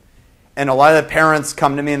mood. And a lot of the parents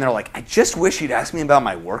come to me and they're like, I just wish you'd ask me about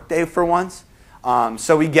my workday for once.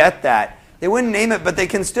 So we get that. They wouldn't name it, but they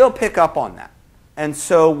can still pick up on that. And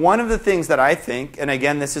so one of the things that I think, and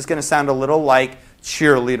again, this is going to sound a little like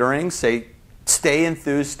cheerleadering, say stay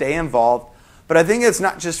enthused, stay involved, But I think it's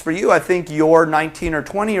not just for you. I think your 19 or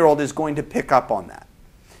 20-year-old is going to pick up on that.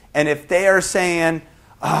 And if they are saying,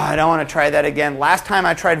 oh, I don't want to try that again. Last time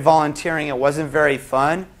I tried volunteering, it wasn't very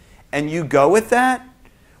fun. And you go with that.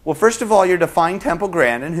 Well, first of all, you're defying Temple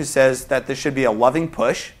Grandin, who says that this should be a loving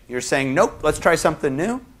push. You're saying, nope, let's try something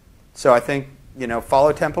new. So I think,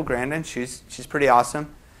 follow Temple Grandin. She's pretty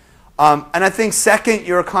awesome. And I think second,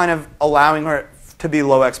 you're kind of allowing her to be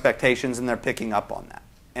low expectations, and they're picking up on that.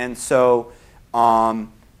 And so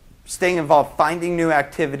staying involved, finding new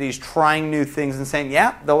activities, trying new things, and saying,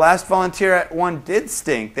 yeah, the last volunteer one did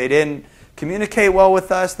stink. They didn't communicate well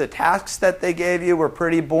with us. The tasks that they gave you were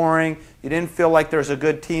pretty boring. You didn't feel like there's a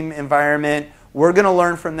good team environment. We're going to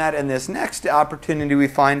learn from that, and this next opportunity we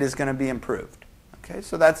find is going to be improved. Okay,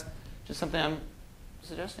 so that's just something I'm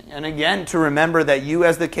suggesting. And again, to remember that you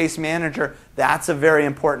as the case manager, that's a very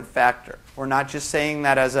important factor. We're not just saying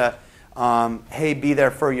that as a, hey, be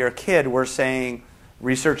there for your kid. We're saying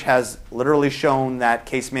research has literally shown that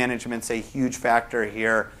case management's a huge factor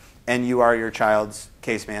here, and you are your child's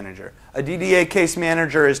case manager. A DDA case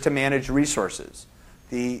manager is to manage resources.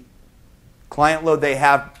 The client load they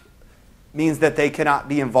have means that they cannot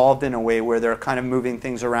be involved in a way where they're kind of moving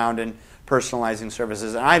things around and personalizing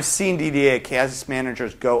services. And I've seen DDA case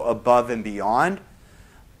managers go above and beyond,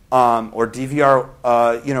 or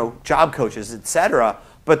DVR, job coaches, etc.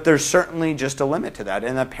 But there's certainly just a limit to that,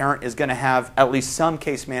 and the parent is going to have at least some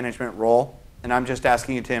case management role, and I'm just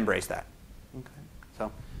asking you to embrace that. Okay.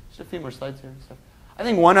 So just a few more slides here. So I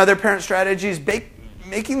think one other parent strategy is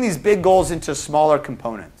making these big goals into smaller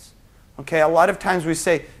components. Okay, a lot of times we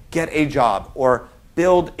say get a job, or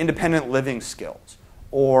build independent living skills,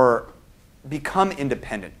 or become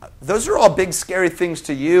independent. Those are all big, scary things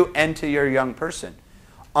to you and to your young person.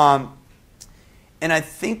 And I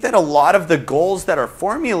think that a lot of the goals that are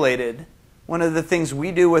formulated, one of the things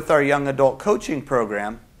we do with our young adult coaching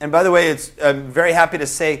program, and by the way, I'm very happy to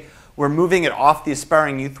say we're moving it off the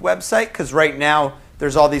Aspiring Youth website, because right now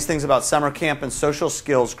there's all these things about summer camp and social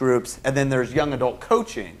skills groups, and then there's young adult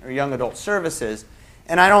coaching or young adult services.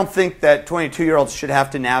 And I don't think that 22-year-olds should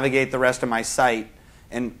have to navigate the rest of my site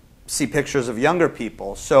and see pictures of younger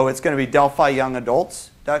people. So it's going to be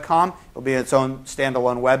DelphiYoungAdults.com. It'll be its own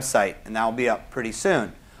standalone website, and that will be up pretty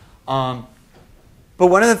soon. But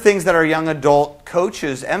one of the things that our young adult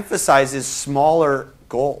coaches emphasize is smaller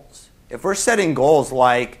goals. If we're setting goals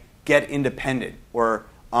like get independent, or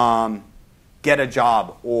get a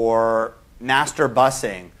job, or master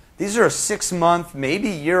busing, these are 6-month, maybe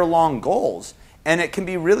year-long goals. And it can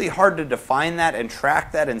be really hard to define that and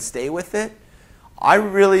track that and stay with it. I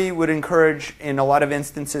really would encourage, in a lot of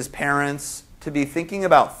instances, parents to be thinking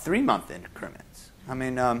about 3-month increments. I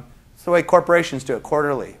mean, it's the way corporations do it,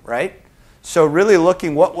 quarterly, right? So really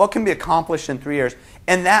looking what can be accomplished in 3 years.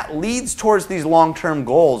 And that leads towards these long-term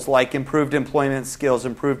goals like improved employment skills,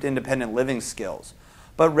 improved independent living skills.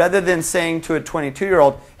 But rather than saying to a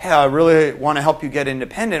 22-year-old, hey, I really want to help you get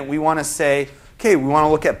independent, we want to say, okay, we want to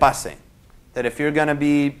look at busing. That if you're going to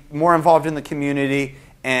be more involved in the community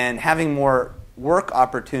and having more work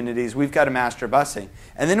opportunities, we've got to master busing.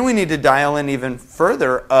 And then we need to dial in even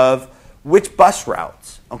further of which bus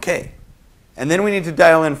routes. Okay. And then we need to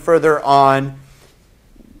dial in further on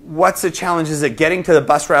what's the challenge. Is it getting to the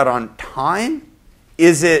bus route on time?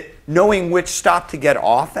 Is it knowing which stop to get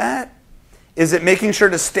off at? Is it making sure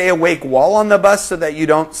to stay awake while on the bus so that you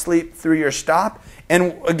don't sleep through your stop?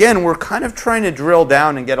 And again, we're kind of trying to drill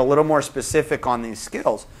down and get a little more specific on these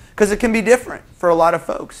skills, because it can be different for a lot of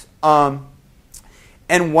folks.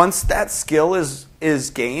 And once that skill is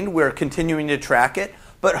gained, we're continuing to track it,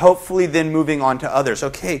 but hopefully then moving on to others.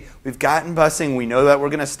 Okay, we've gotten busing. We know that we're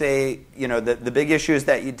going to stay, the big issue is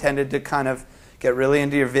that you tended to kind of get really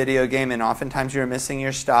into your video game, and oftentimes you're missing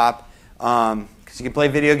your stop, because you can play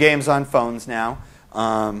video games on phones now.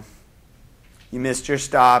 You missed your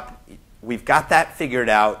stop. We've got that figured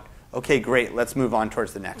out. Okay, great. Let's move on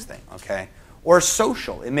towards the next thing, okay? Or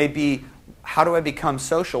social. It may be, how do I become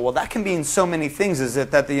social? Well, that can mean so many things. Is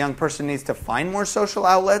it that the young person needs to find more social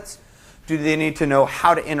outlets? Do they need to know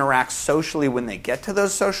how to interact socially when they get to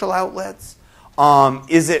those social outlets?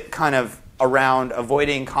 Is it kind of around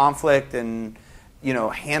avoiding conflict and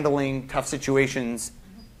handling tough situations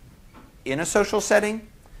in a social setting?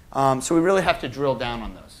 So we really have to drill down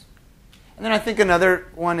on those. And then I think another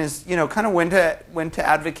one is kind of when to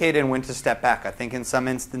advocate and when to step back. I think in some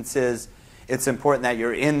instances it's important that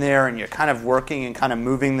you're in there and you're kind of working and kind of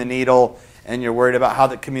moving the needle, and you're worried about how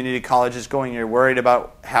the community college is going, you're worried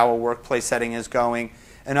about how a workplace setting is going.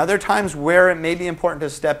 And other times where it may be important to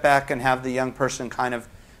step back and have the young person kind of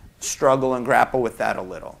struggle and grapple with that a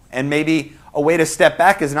little. And maybe a way to step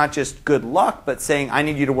back is not just good luck, but saying, I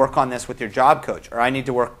need you to work on this with your job coach, or I need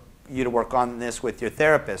you to work on this with your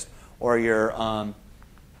therapist or your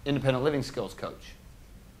independent living skills coach.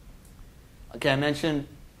 Okay, I mentioned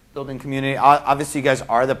building community. Obviously, you guys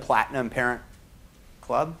are the Platinum Parent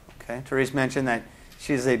Club. Okay, Therese mentioned that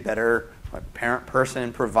she's a better parent,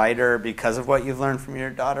 person, provider because of what you've learned from your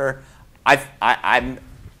daughter. I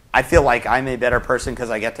feel like I'm a better person because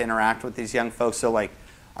I get to interact with these young folks. So like,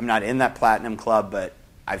 I'm not in that Platinum Club, but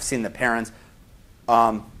I've seen the parents.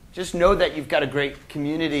 Just know that you've got a great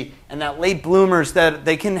community and that late bloomers, that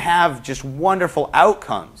they can have just wonderful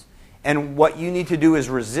outcomes. And what you need to do is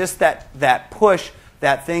resist that push,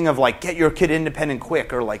 that thing of like, get your kid independent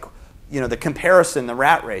quick, or like, the comparison, the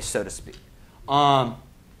rat race, so to speak. And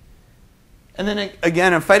then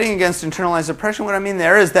again, I'm fighting against internalized oppression. What I mean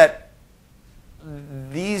there is that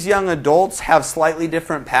these young adults have slightly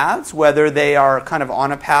different paths, whether they are kind of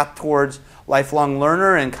on a path towards lifelong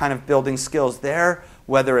learner and kind of building skills there,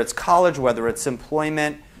 whether it's college, whether it's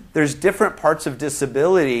employment. There's different parts of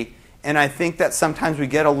disability, and I think that sometimes we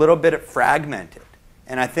get a little bit fragmented.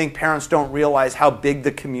 And I think parents don't realize how big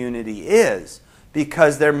the community is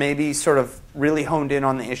because they're maybe sort of really honed in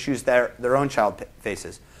on the issues that their own child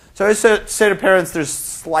faces. So I say to parents, there's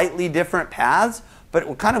slightly different paths, but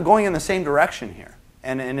we're kind of going in the same direction here.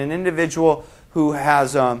 And an individual who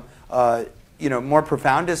has more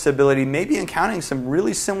profound disability may be encountering some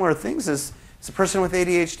really similar things as a person with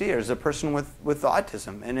ADHD or as a person with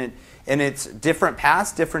autism. And it's different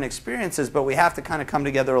paths, different experiences, but we have to kind of come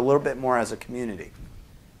together a little bit more as a community.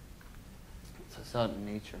 It's out in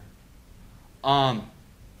nature. And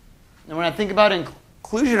when I think about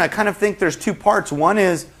inclusion, I kind of think there's two parts. One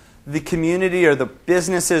is the community or the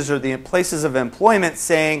businesses or the places of employment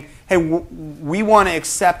saying, hey, we want to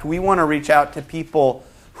accept, we want to reach out to people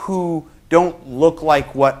who don't look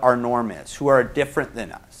like what our norm is, who are different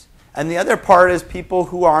than us. And the other part is people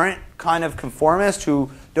who aren't kind of conformist,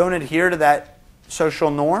 who don't adhere to that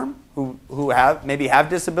social norm, who maybe have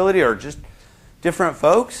disability or just different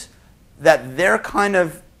folks, that they're kind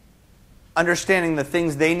of understanding the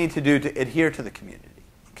things they need to do to adhere to the community.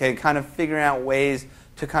 Okay, kind of figuring out ways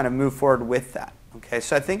to kind of move forward with that. Okay,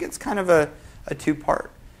 so I think it's kind of a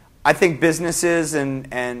two-part. I think businesses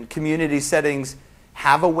and community settings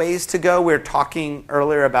have a ways to go. We were talking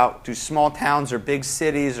earlier about do small towns or big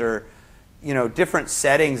cities or different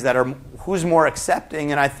settings that are who's more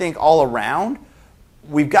accepting, and I think all around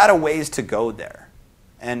we've got a ways to go there.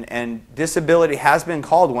 And disability has been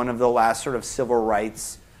called one of the last sort of civil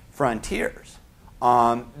rights frontiers.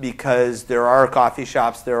 Because there are coffee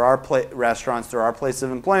shops, there are restaurants, there are places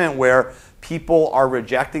of employment where people are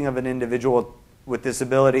rejecting of an individual with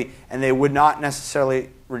disability, and they would not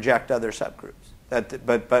necessarily reject other subgroups.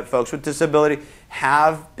 But folks with disability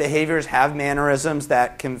have behaviors, have mannerisms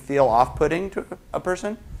that can feel off-putting to a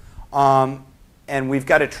person, and we've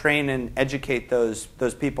got to train and educate those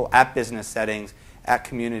people at business settings, at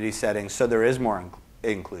community settings, so there is more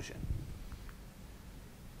inclusion.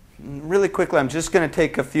 Really quickly, I'm just going to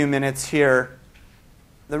take a few minutes here.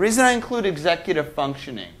 The reason I include executive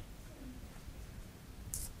functioning,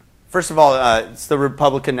 first of all, it's the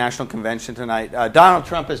Republican National Convention tonight. Donald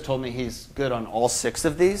Trump has told me he's good on all 6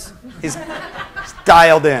 of these. He's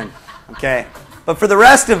dialed in, okay? But for the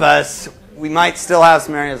rest of us, we might still have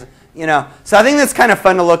some areas, So I think that's kind of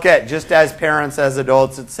fun to look at just as parents, as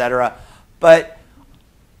adults, etc. But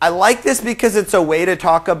I like this because it's a way to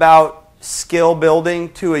talk about skill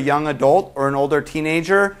building to a young adult or an older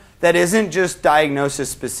teenager that isn't just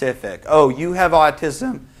diagnosis specific. Oh, you have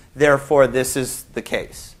autism, therefore this is the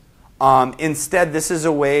case. Instead, this is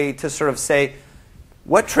a way to sort of say,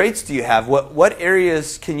 what traits do you have? What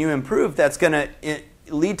areas can you improve that's going to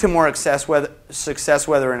lead to more success,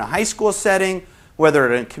 whether in a high school setting,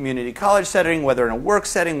 whether in a community college setting, whether in a work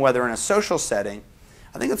setting, whether in a social setting.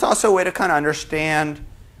 I think it's also a way to kind of understand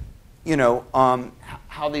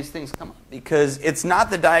how these things come up. Because it's not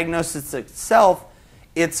the diagnosis itself,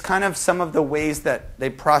 it's kind of some of the ways that they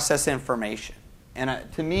process information.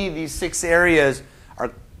 And to me, these 6 areas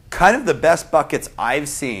are kind of the best buckets I've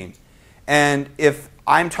seen. And if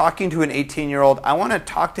I'm talking to an 18-year-old, I want to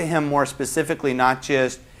talk to him more specifically, not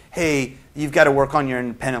just, hey, you've got to work on your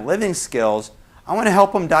independent living skills. I want to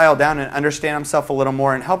help him dial down and understand himself a little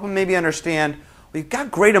more and help him maybe understand, well, you've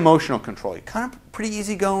got great emotional control. You're kind of pretty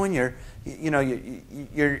easygoing. You're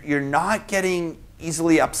not getting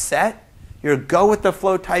easily upset. You're a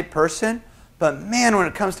go-with-the-flow type person. But man, when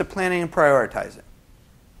it comes to planning and prioritizing,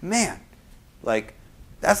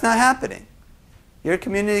 that's not happening. Your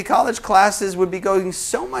community college classes would be going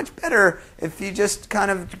so much better if you just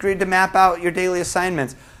kind of agreed to map out your daily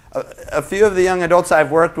assignments. A few of the young adults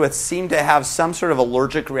I've worked with seem to have some sort of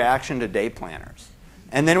allergic reaction to day planners.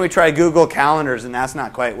 And then we try Google Calendars, and that's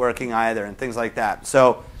not quite working either, and things like that.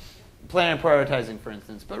 So planning and prioritizing, for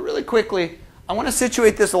instance. But really quickly, I want to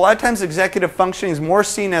situate this. A lot of times executive functioning is more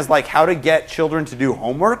seen as like how to get children to do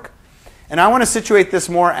homework. And I want to situate this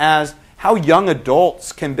more as how young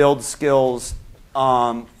adults can build skills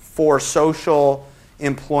for social,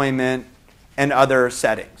 employment, and other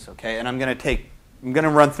settings. Okay, and I'm going to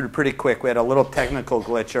run through pretty quick. We had a little technical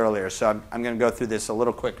glitch earlier, so I'm going to go through this a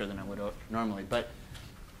little quicker than I would normally. But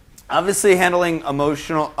obviously, handling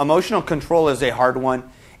emotional control is a hard one.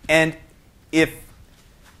 And if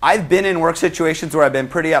I've been in work situations where I've been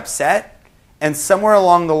pretty upset, and somewhere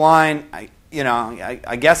along the line, I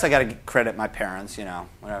guess I got to credit my parents,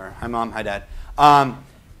 whatever. Hi, Mom. Hi, Dad.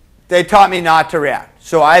 They taught me not to react.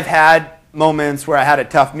 So I've had moments where I had a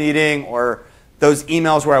tough meeting, or those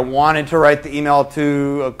emails where I wanted to write the email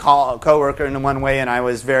to a coworker in one way, and I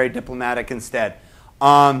was very diplomatic instead.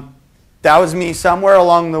 That was me somewhere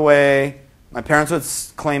along the way. My parents would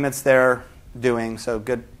claim it's their doing, so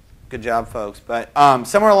good job, folks. But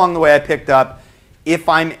somewhere along the way, I picked up, if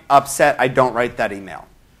I'm upset, I don't write that email.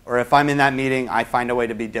 Or if I'm in that meeting, I find a way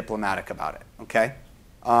to be diplomatic about it, okay?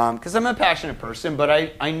 Because I'm a passionate person, but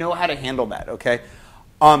I know how to handle that, okay?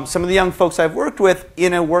 Some of the young folks I've worked with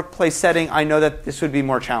in a workplace setting, I know that this would be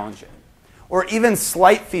more challenging. Or even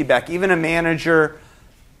slight feedback, even a manager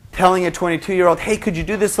telling a 22-year-old, hey, could you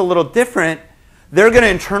do this a little different? They're going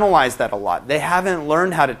to internalize that a lot. They haven't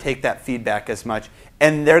learned how to take that feedback as much.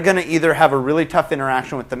 And they're going to either have a really tough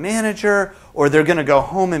interaction with the manager, or they're going to go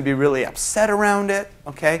home and be really upset around it.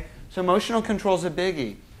 Okay? So emotional control is a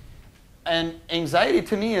biggie. And anxiety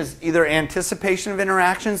to me is either anticipation of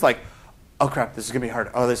interactions, like, oh crap, this is going to be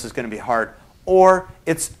hard. Oh, this is going to be hard. Or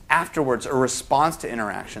it's afterwards, a response to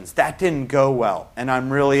interactions. That didn't go well, and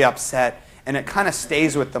I'm really upset. And it kind of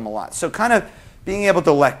stays with them a lot. So kind of being able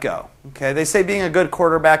to let go. Okay? They say being a good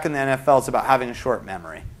quarterback in the NFL is about having a short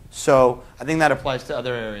memory. So I think that applies to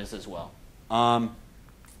other areas as well.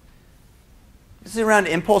 This is around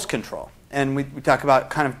impulse control. And we talk about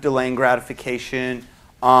kind of delaying gratification.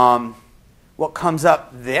 What comes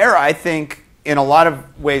up there, I think, in a lot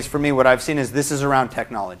of ways for me, what I've seen is this is around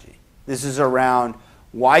technology. This is around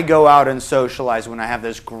why go out and socialize when I have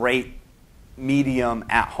this great medium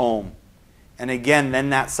at home. And again,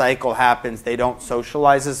 then that cycle happens. They don't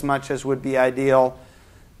socialize as much as would be ideal.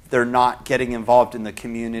 They're not getting involved in the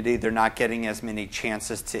community. They're not getting as many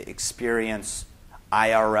chances to experience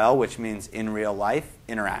IRL, which means in real life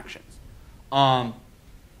interactions.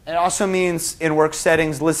 It also means in work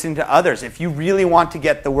settings, listening to others. If you really want to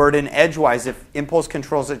get the word in edgewise, if impulse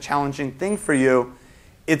control is a challenging thing for you,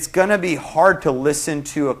 it's going to be hard to listen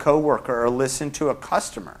to a coworker or listen to a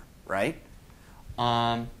customer, right?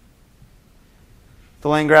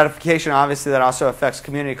 Delaying gratification, obviously, that also affects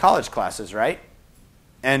community college classes, right?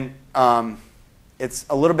 And it's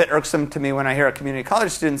a little bit irksome to me when I hear a community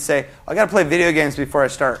college student say, I got to play video games before I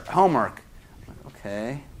start homework.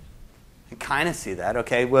 Okay. I kind of see that.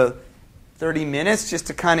 Okay, well, 30 minutes just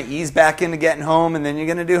to kind of ease back into getting home, and then you're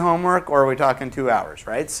going to do homework, or are we talking 2 hours,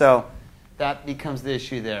 right? So that becomes the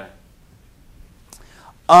issue there.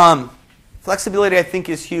 Flexibility, I think,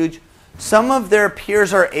 is huge. Some of their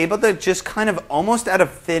peers are able to just kind of almost out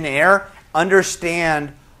of thin air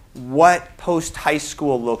understand what post-high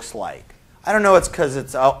school looks like. I don't know, it's because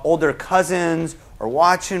it's older cousins or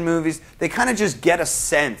watching movies. They kind of just get a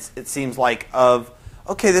sense, it seems like, of,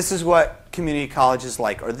 okay, this is what community college is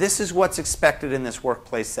like, or this is what's expected in this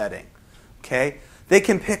workplace setting. Okay? They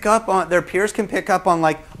can pick up on, their peers can pick up on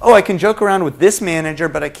like, oh, I can joke around with this manager,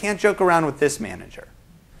 but I can't joke around with this manager.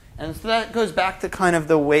 And so that goes back to kind of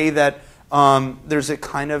the way that there's a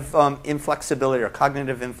kind of inflexibility or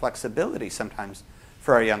cognitive inflexibility sometimes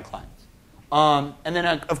for our young clients. And then,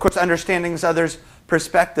 of course, understanding others'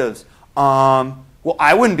 perspectives. Well,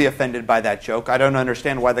 I wouldn't be offended by that joke. I don't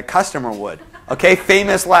understand why the customer would. Okay,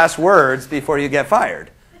 famous last words before you get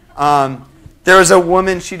fired. There was a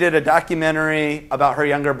woman, she did a documentary about her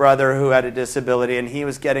younger brother who had a disability, and he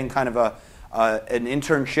was getting kind of an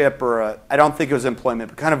internship, or I don't think it was employment,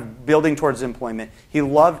 but kind of building towards employment. He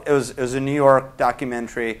loved, it was a New York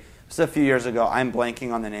documentary. It was a few years ago. I'm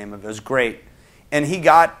blanking on the name of it. It was great. And he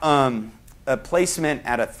got a placement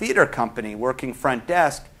at a theater company working front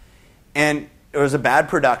desk, and it was a bad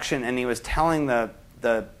production, and he was telling the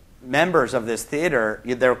members of this theater,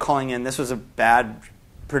 they were calling in, this was a bad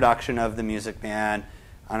production of The Music Man,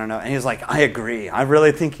 I don't know, and he was like, I agree, I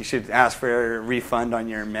really think you should ask for a refund on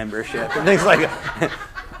your membership, and things like that.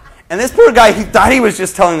 And this poor guy, he thought he was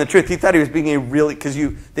just telling the truth. He thought he was being a really, because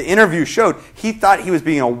the interview showed, he thought he was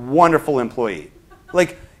being a wonderful employee.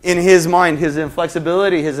 Like, in his mind, his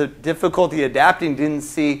inflexibility, his difficulty adapting didn't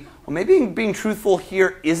see, well, maybe being truthful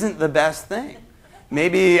here isn't the best thing.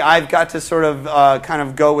 Maybe I've got to sort of kind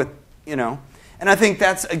of go with, And I think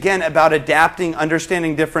that's, again, about adapting,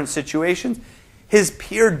 understanding different situations. His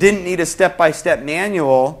peer didn't need a step-by-step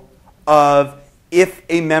manual of, if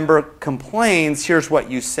a member complains, here's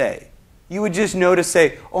what you say. You would just know to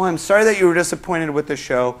say, oh, I'm sorry that you were disappointed with the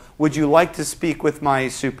show. Would you like to speak with my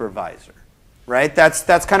supervisor? Right?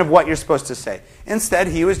 That's kind of what you're supposed to say. Instead,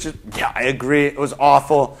 he was just, yeah, I agree. It was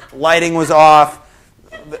awful. Lighting was off.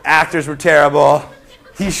 The actors were terrible.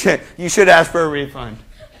 You should ask for a refund.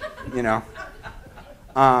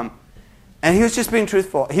 And he was just being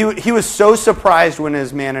truthful. He was so surprised when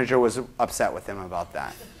his manager was upset with him about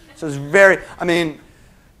that. So it's very,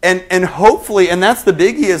 and hopefully, and that's the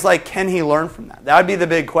biggie, is like, can he learn from that? That would be the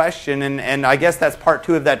big question, and I guess that's part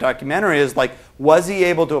 2 of that documentary, is like, was he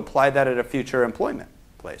able to apply that at a future employment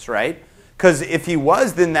place, right? Because if he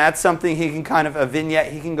was, then that's something he can kind of, a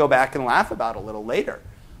vignette he can go back and laugh about a little later.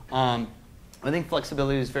 I think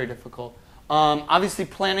flexibility is very difficult. Obviously,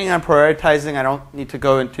 planning and prioritizing, I don't need to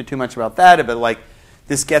go into too much about that, but like,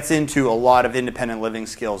 this gets into a lot of independent living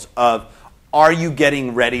skills of, are you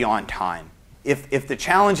getting ready on time? If the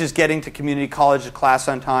challenge is getting to community college class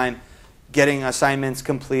on time, getting assignments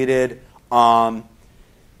completed, getting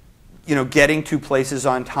to places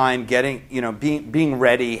on time, being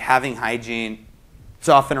ready, having hygiene, it's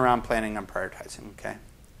often around planning and prioritizing, okay?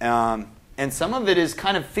 And some of it is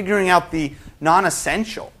kind of figuring out the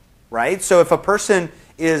non-essential, right? So if a person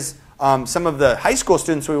is, some of the high school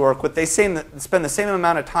students we work with, they spend the same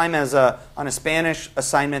amount of time on a Spanish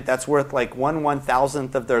assignment that's worth like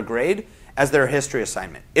 1/1000th of their grade as their history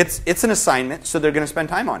assignment. It's an assignment, so they're going to spend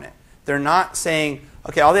time on it. They're not saying,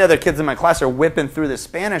 okay, all the other kids in my class are whipping through the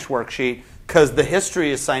Spanish worksheet because the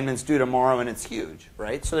history assignment's due tomorrow and it's huge,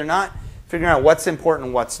 right? So they're not figuring out what's important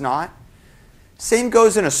and what's not. Same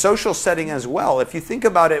goes in a social setting as well. If you think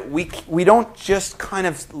about it, we don't just kind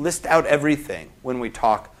of list out everything when we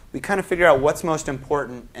talk. We kind of figure out what's most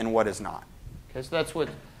important and what is not. Okay, so that's what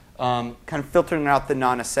kind of filtering out the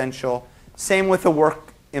non-essential. Same with a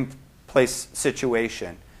workplace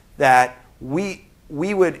situation, that we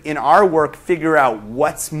would, in our work, figure out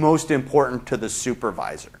what's most important to the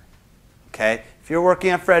supervisor. Okay? If you're working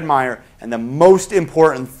at Fred Meyer and the most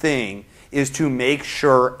important thing is to make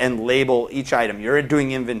sure and label each item, you're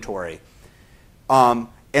doing inventory. And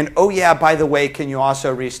oh yeah, by the way, can you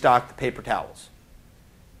also restock the paper towels?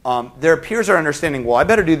 Their peers are understanding, well, I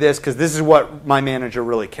better do this because this is what my manager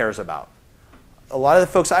really cares about. A lot of the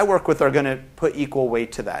folks I work with are going to put equal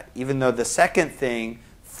weight to that, even though the second thing,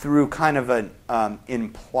 through kind of an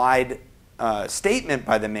implied statement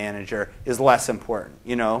by the manager, is less important.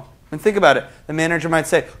 And think about it. The manager might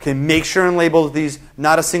say, okay, make sure and label these.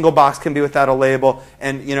 Not a single box can be without a label.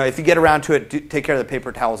 And if you get around to it, take care of the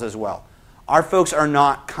paper towels as well. Our folks are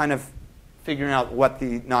not kind of figuring out what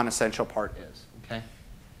the non-essential part is. Okay.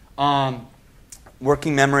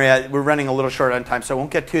 Working memory, we're running a little short on time, so I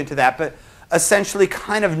won't get too into that. But essentially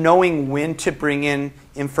kind of knowing when to bring in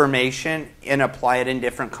information and apply it in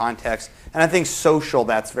different contexts. And I think social,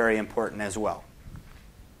 that's very important as well.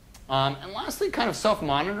 And lastly, kind of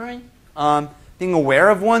self-monitoring, being aware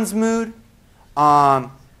of one's mood,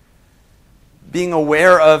 being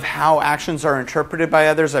aware of how actions are interpreted by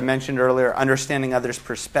others. I mentioned earlier, understanding others'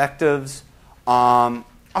 perspectives.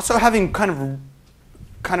 Also having kind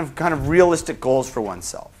of realistic goals for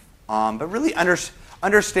oneself, but really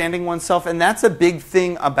understanding oneself. And that's a big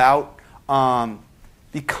thing about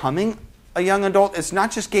becoming a young adult. It's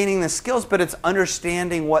not just gaining the skills, but it's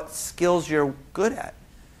understanding what skills you're good at.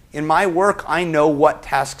 In my work, I know what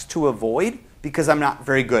tasks to avoid because I'm not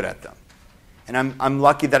very good at them. And I'm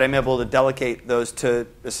lucky that I'm able to delegate those to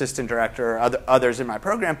assistant director or others in my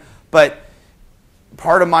program. But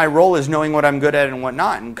part of my role is knowing what I'm good at and what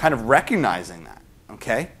not, and kind of recognizing that.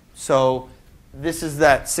 Okay? So this is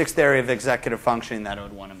that 6th area of executive functioning that I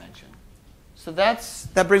would want to mention. So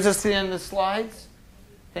that brings us to the end of the slides.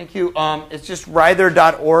 Thank you. It's just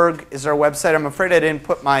ryther.org is our website. I'm afraid I didn't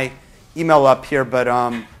put my email up here, but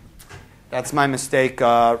that's my mistake.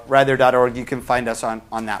 Ryther.org, you can find us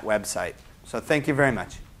on that website. So thank you very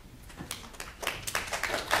much.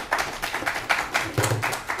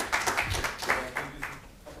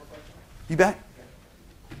 You bet.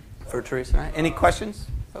 For Teresa and I. Any questions,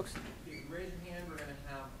 folks? If you raise your hand, we're going to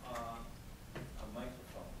have a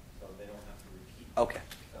microphone, so they don't have to repeat. Okay.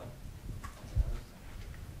 So,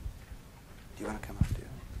 do you want to come up, too?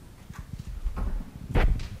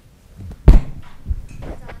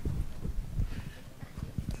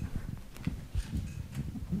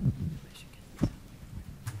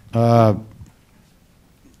 Temple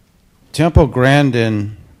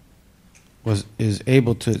Grandin is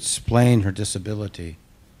able to explain her disability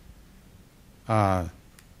to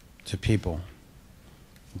people.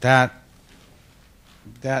 That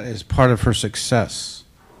is part of her success.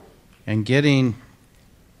 And getting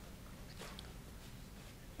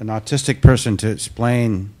an autistic person to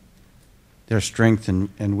explain their strengths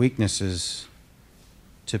and weaknesses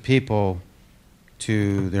to people,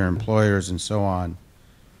 to their employers and so on,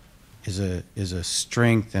 is a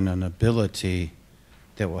strength and an ability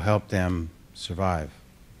that will help them survive.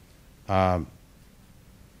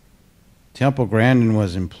 Temple Grandin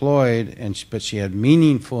was employed, but she had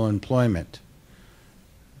meaningful employment.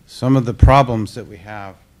 Some of the problems that we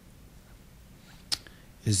have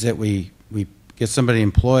is that we get somebody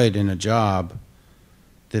employed in a job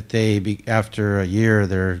that after a year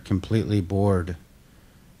they're completely bored,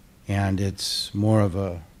 and it's more of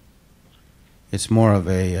a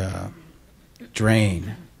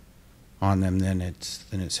drain on them than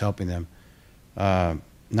it's helping them.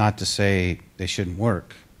 Not to say they shouldn't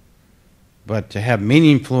work, but to have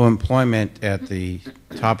meaningful employment at the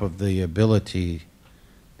top of the ability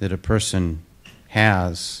that a person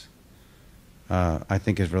has, I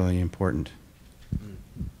think is really important.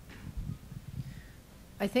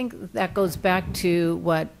 I think that goes back to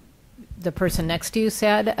what the person next to you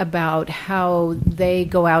said about how they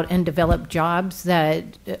go out and develop jobs that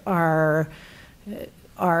are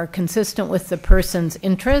consistent with the person's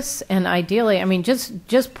interests. And ideally, I mean,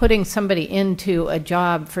 just putting somebody into a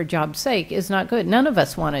job for job's sake is not good. None of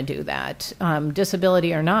us want to do that,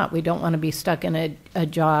 disability or not. We don't want to be stuck in a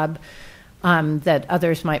job that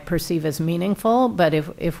others might perceive as meaningful. But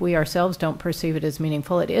if we ourselves don't perceive it as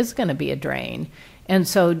meaningful, it is going to be a drain. And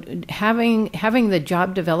so having the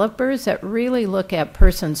job developers that really look at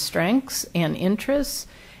person's strengths and interests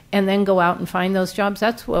and then go out and find those jobs,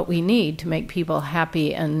 that's what we need to make people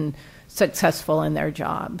happy and successful in their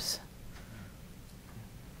jobs.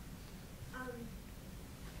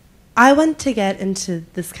 I want to get into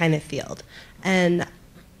this kind of field, and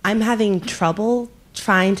I'm having trouble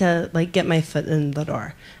trying to get my foot in the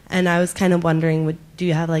door. And I was kind of wondering, do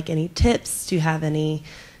you have any tips? Do you have any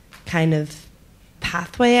kind of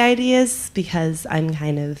pathway ideas? Because I'm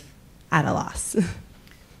kind of at a loss.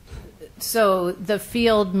 So the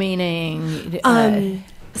field meaning?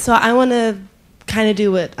 So I want to kind of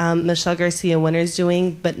do what Michelle Garcia Winter's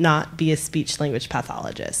doing, but not be a speech language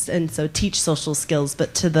pathologist. And so teach social skills,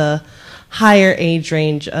 but to the higher age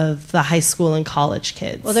range of the high school and college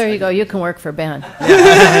kids. Well, there you go. You can work for Ben.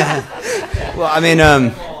 Well, I mean,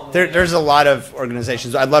 there's a lot of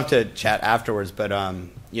organizations. I'd love to chat afterwards, but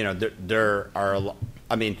there are a lot.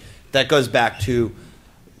 I mean, that goes back to,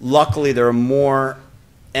 luckily there are more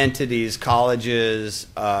entities, colleges,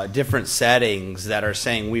 different settings that are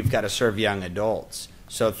saying we've got to serve young adults.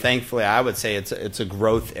 So thankfully, I would say it's a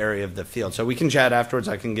growth area of the field. So we can chat afterwards.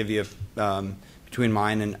 I can give you between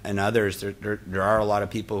mine and others. There are a lot of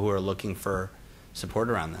people who are looking for support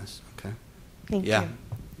around this. Okay. Thank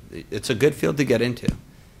you. It's a good field to get into. Special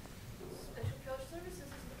care services is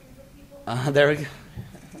looking for people. There we go.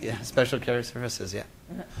 Yeah, special care services. Yeah.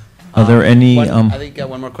 Are there any? I think you got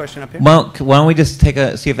one more question up here. Well, why don't we just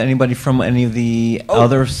see if anybody from any of the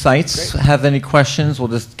other sites have any questions? We'll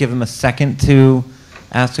just give them a second to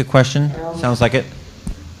ask a question. Sounds like it.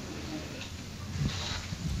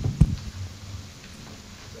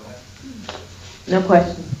 No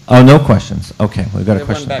questions. Oh, no questions. Okay, we've got a one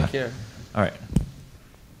question back here. All right.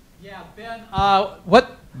 Yeah, Ben,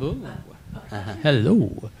 what? Ooh.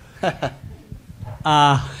 Hello.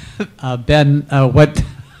 Ben, what?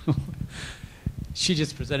 She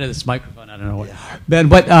just presented this microphone. I don't know what. Yeah. Ben,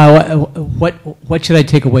 what should I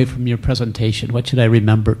take away from your presentation? What should I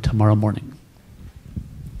remember tomorrow morning?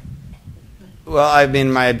 Well, I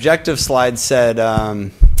mean, my objective slide said,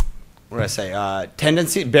 what did I say?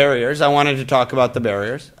 Tendency barriers. I wanted to talk about the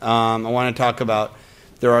barriers. I want to talk about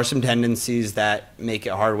there are some tendencies that make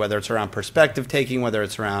it hard, whether it's around perspective taking, whether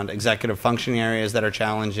it's around executive functioning areas that are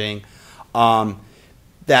challenging.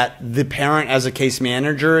 That the parent as a case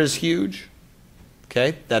manager is huge.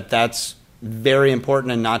 Okay, that's very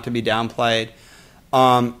important and not to be downplayed.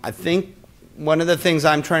 I think one of the things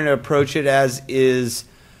I'm trying to approach it as is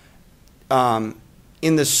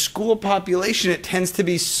in the school population, it tends to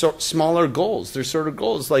be smaller goals. There's sort of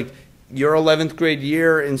goals like your 11th grade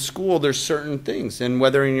year in school, there's certain things. And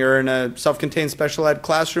whether you're in a self-contained special ed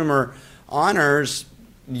classroom or honors,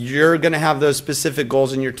 you're going to have those specific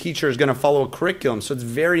goals and your teacher is going to follow a curriculum. So it's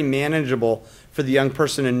very manageable for the young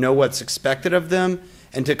person to know what's expected of them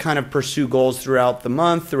and to kind of pursue goals throughout the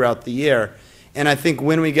month, throughout the year. And I think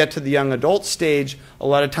when we get to the young adult stage, a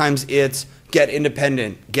lot of times it's get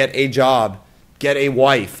independent, get a job, get a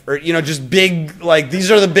wife, or just big, like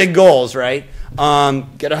these are the big goals, right?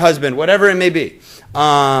 Get a husband, whatever it may be.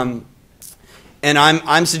 And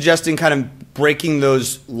I'm suggesting kind of breaking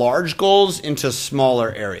those large goals into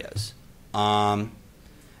smaller areas. And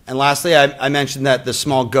lastly, I mentioned that the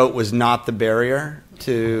small goat was not the barrier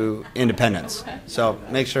to independence. So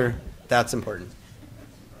make sure that's important.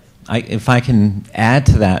 If I can add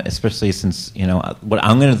to that, especially since what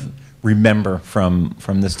I'm going to remember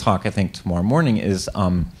from this talk, I think tomorrow morning is,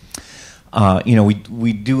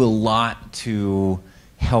 we do a lot to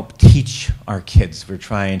help teach our kids. We're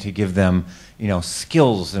trying to give them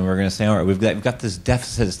skills, and we're going to say, all right, we've got this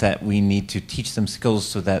deficits that we need to teach them skills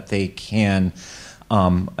so that they can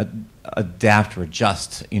adapt or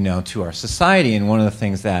adjust to our society. And one of the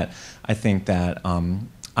things that I think that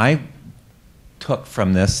I took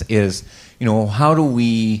from this is, how do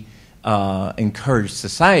we encourage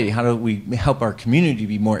society? How do we help our community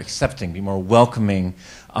be more accepting, be more welcoming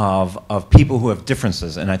of people who have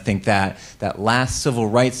differences? And I think that last civil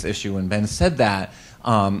rights issue, when Ben said that,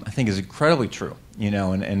 I think is incredibly true.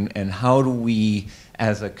 And how do we,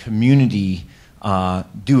 as a community,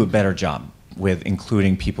 do a better job with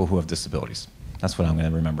including people who have disabilities? That's what I'm going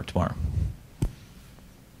to remember tomorrow.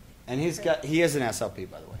 And he is an SLP,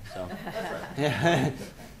 by the way. So, yeah.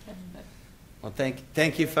 Well,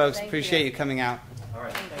 thank you, folks. Appreciate you coming out. All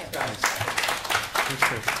right. Thanks, guys.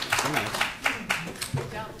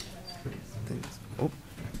 Thanks. Oh,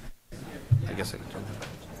 I guess I can turn that back.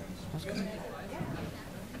 That's good.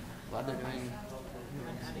 Glad they're doing.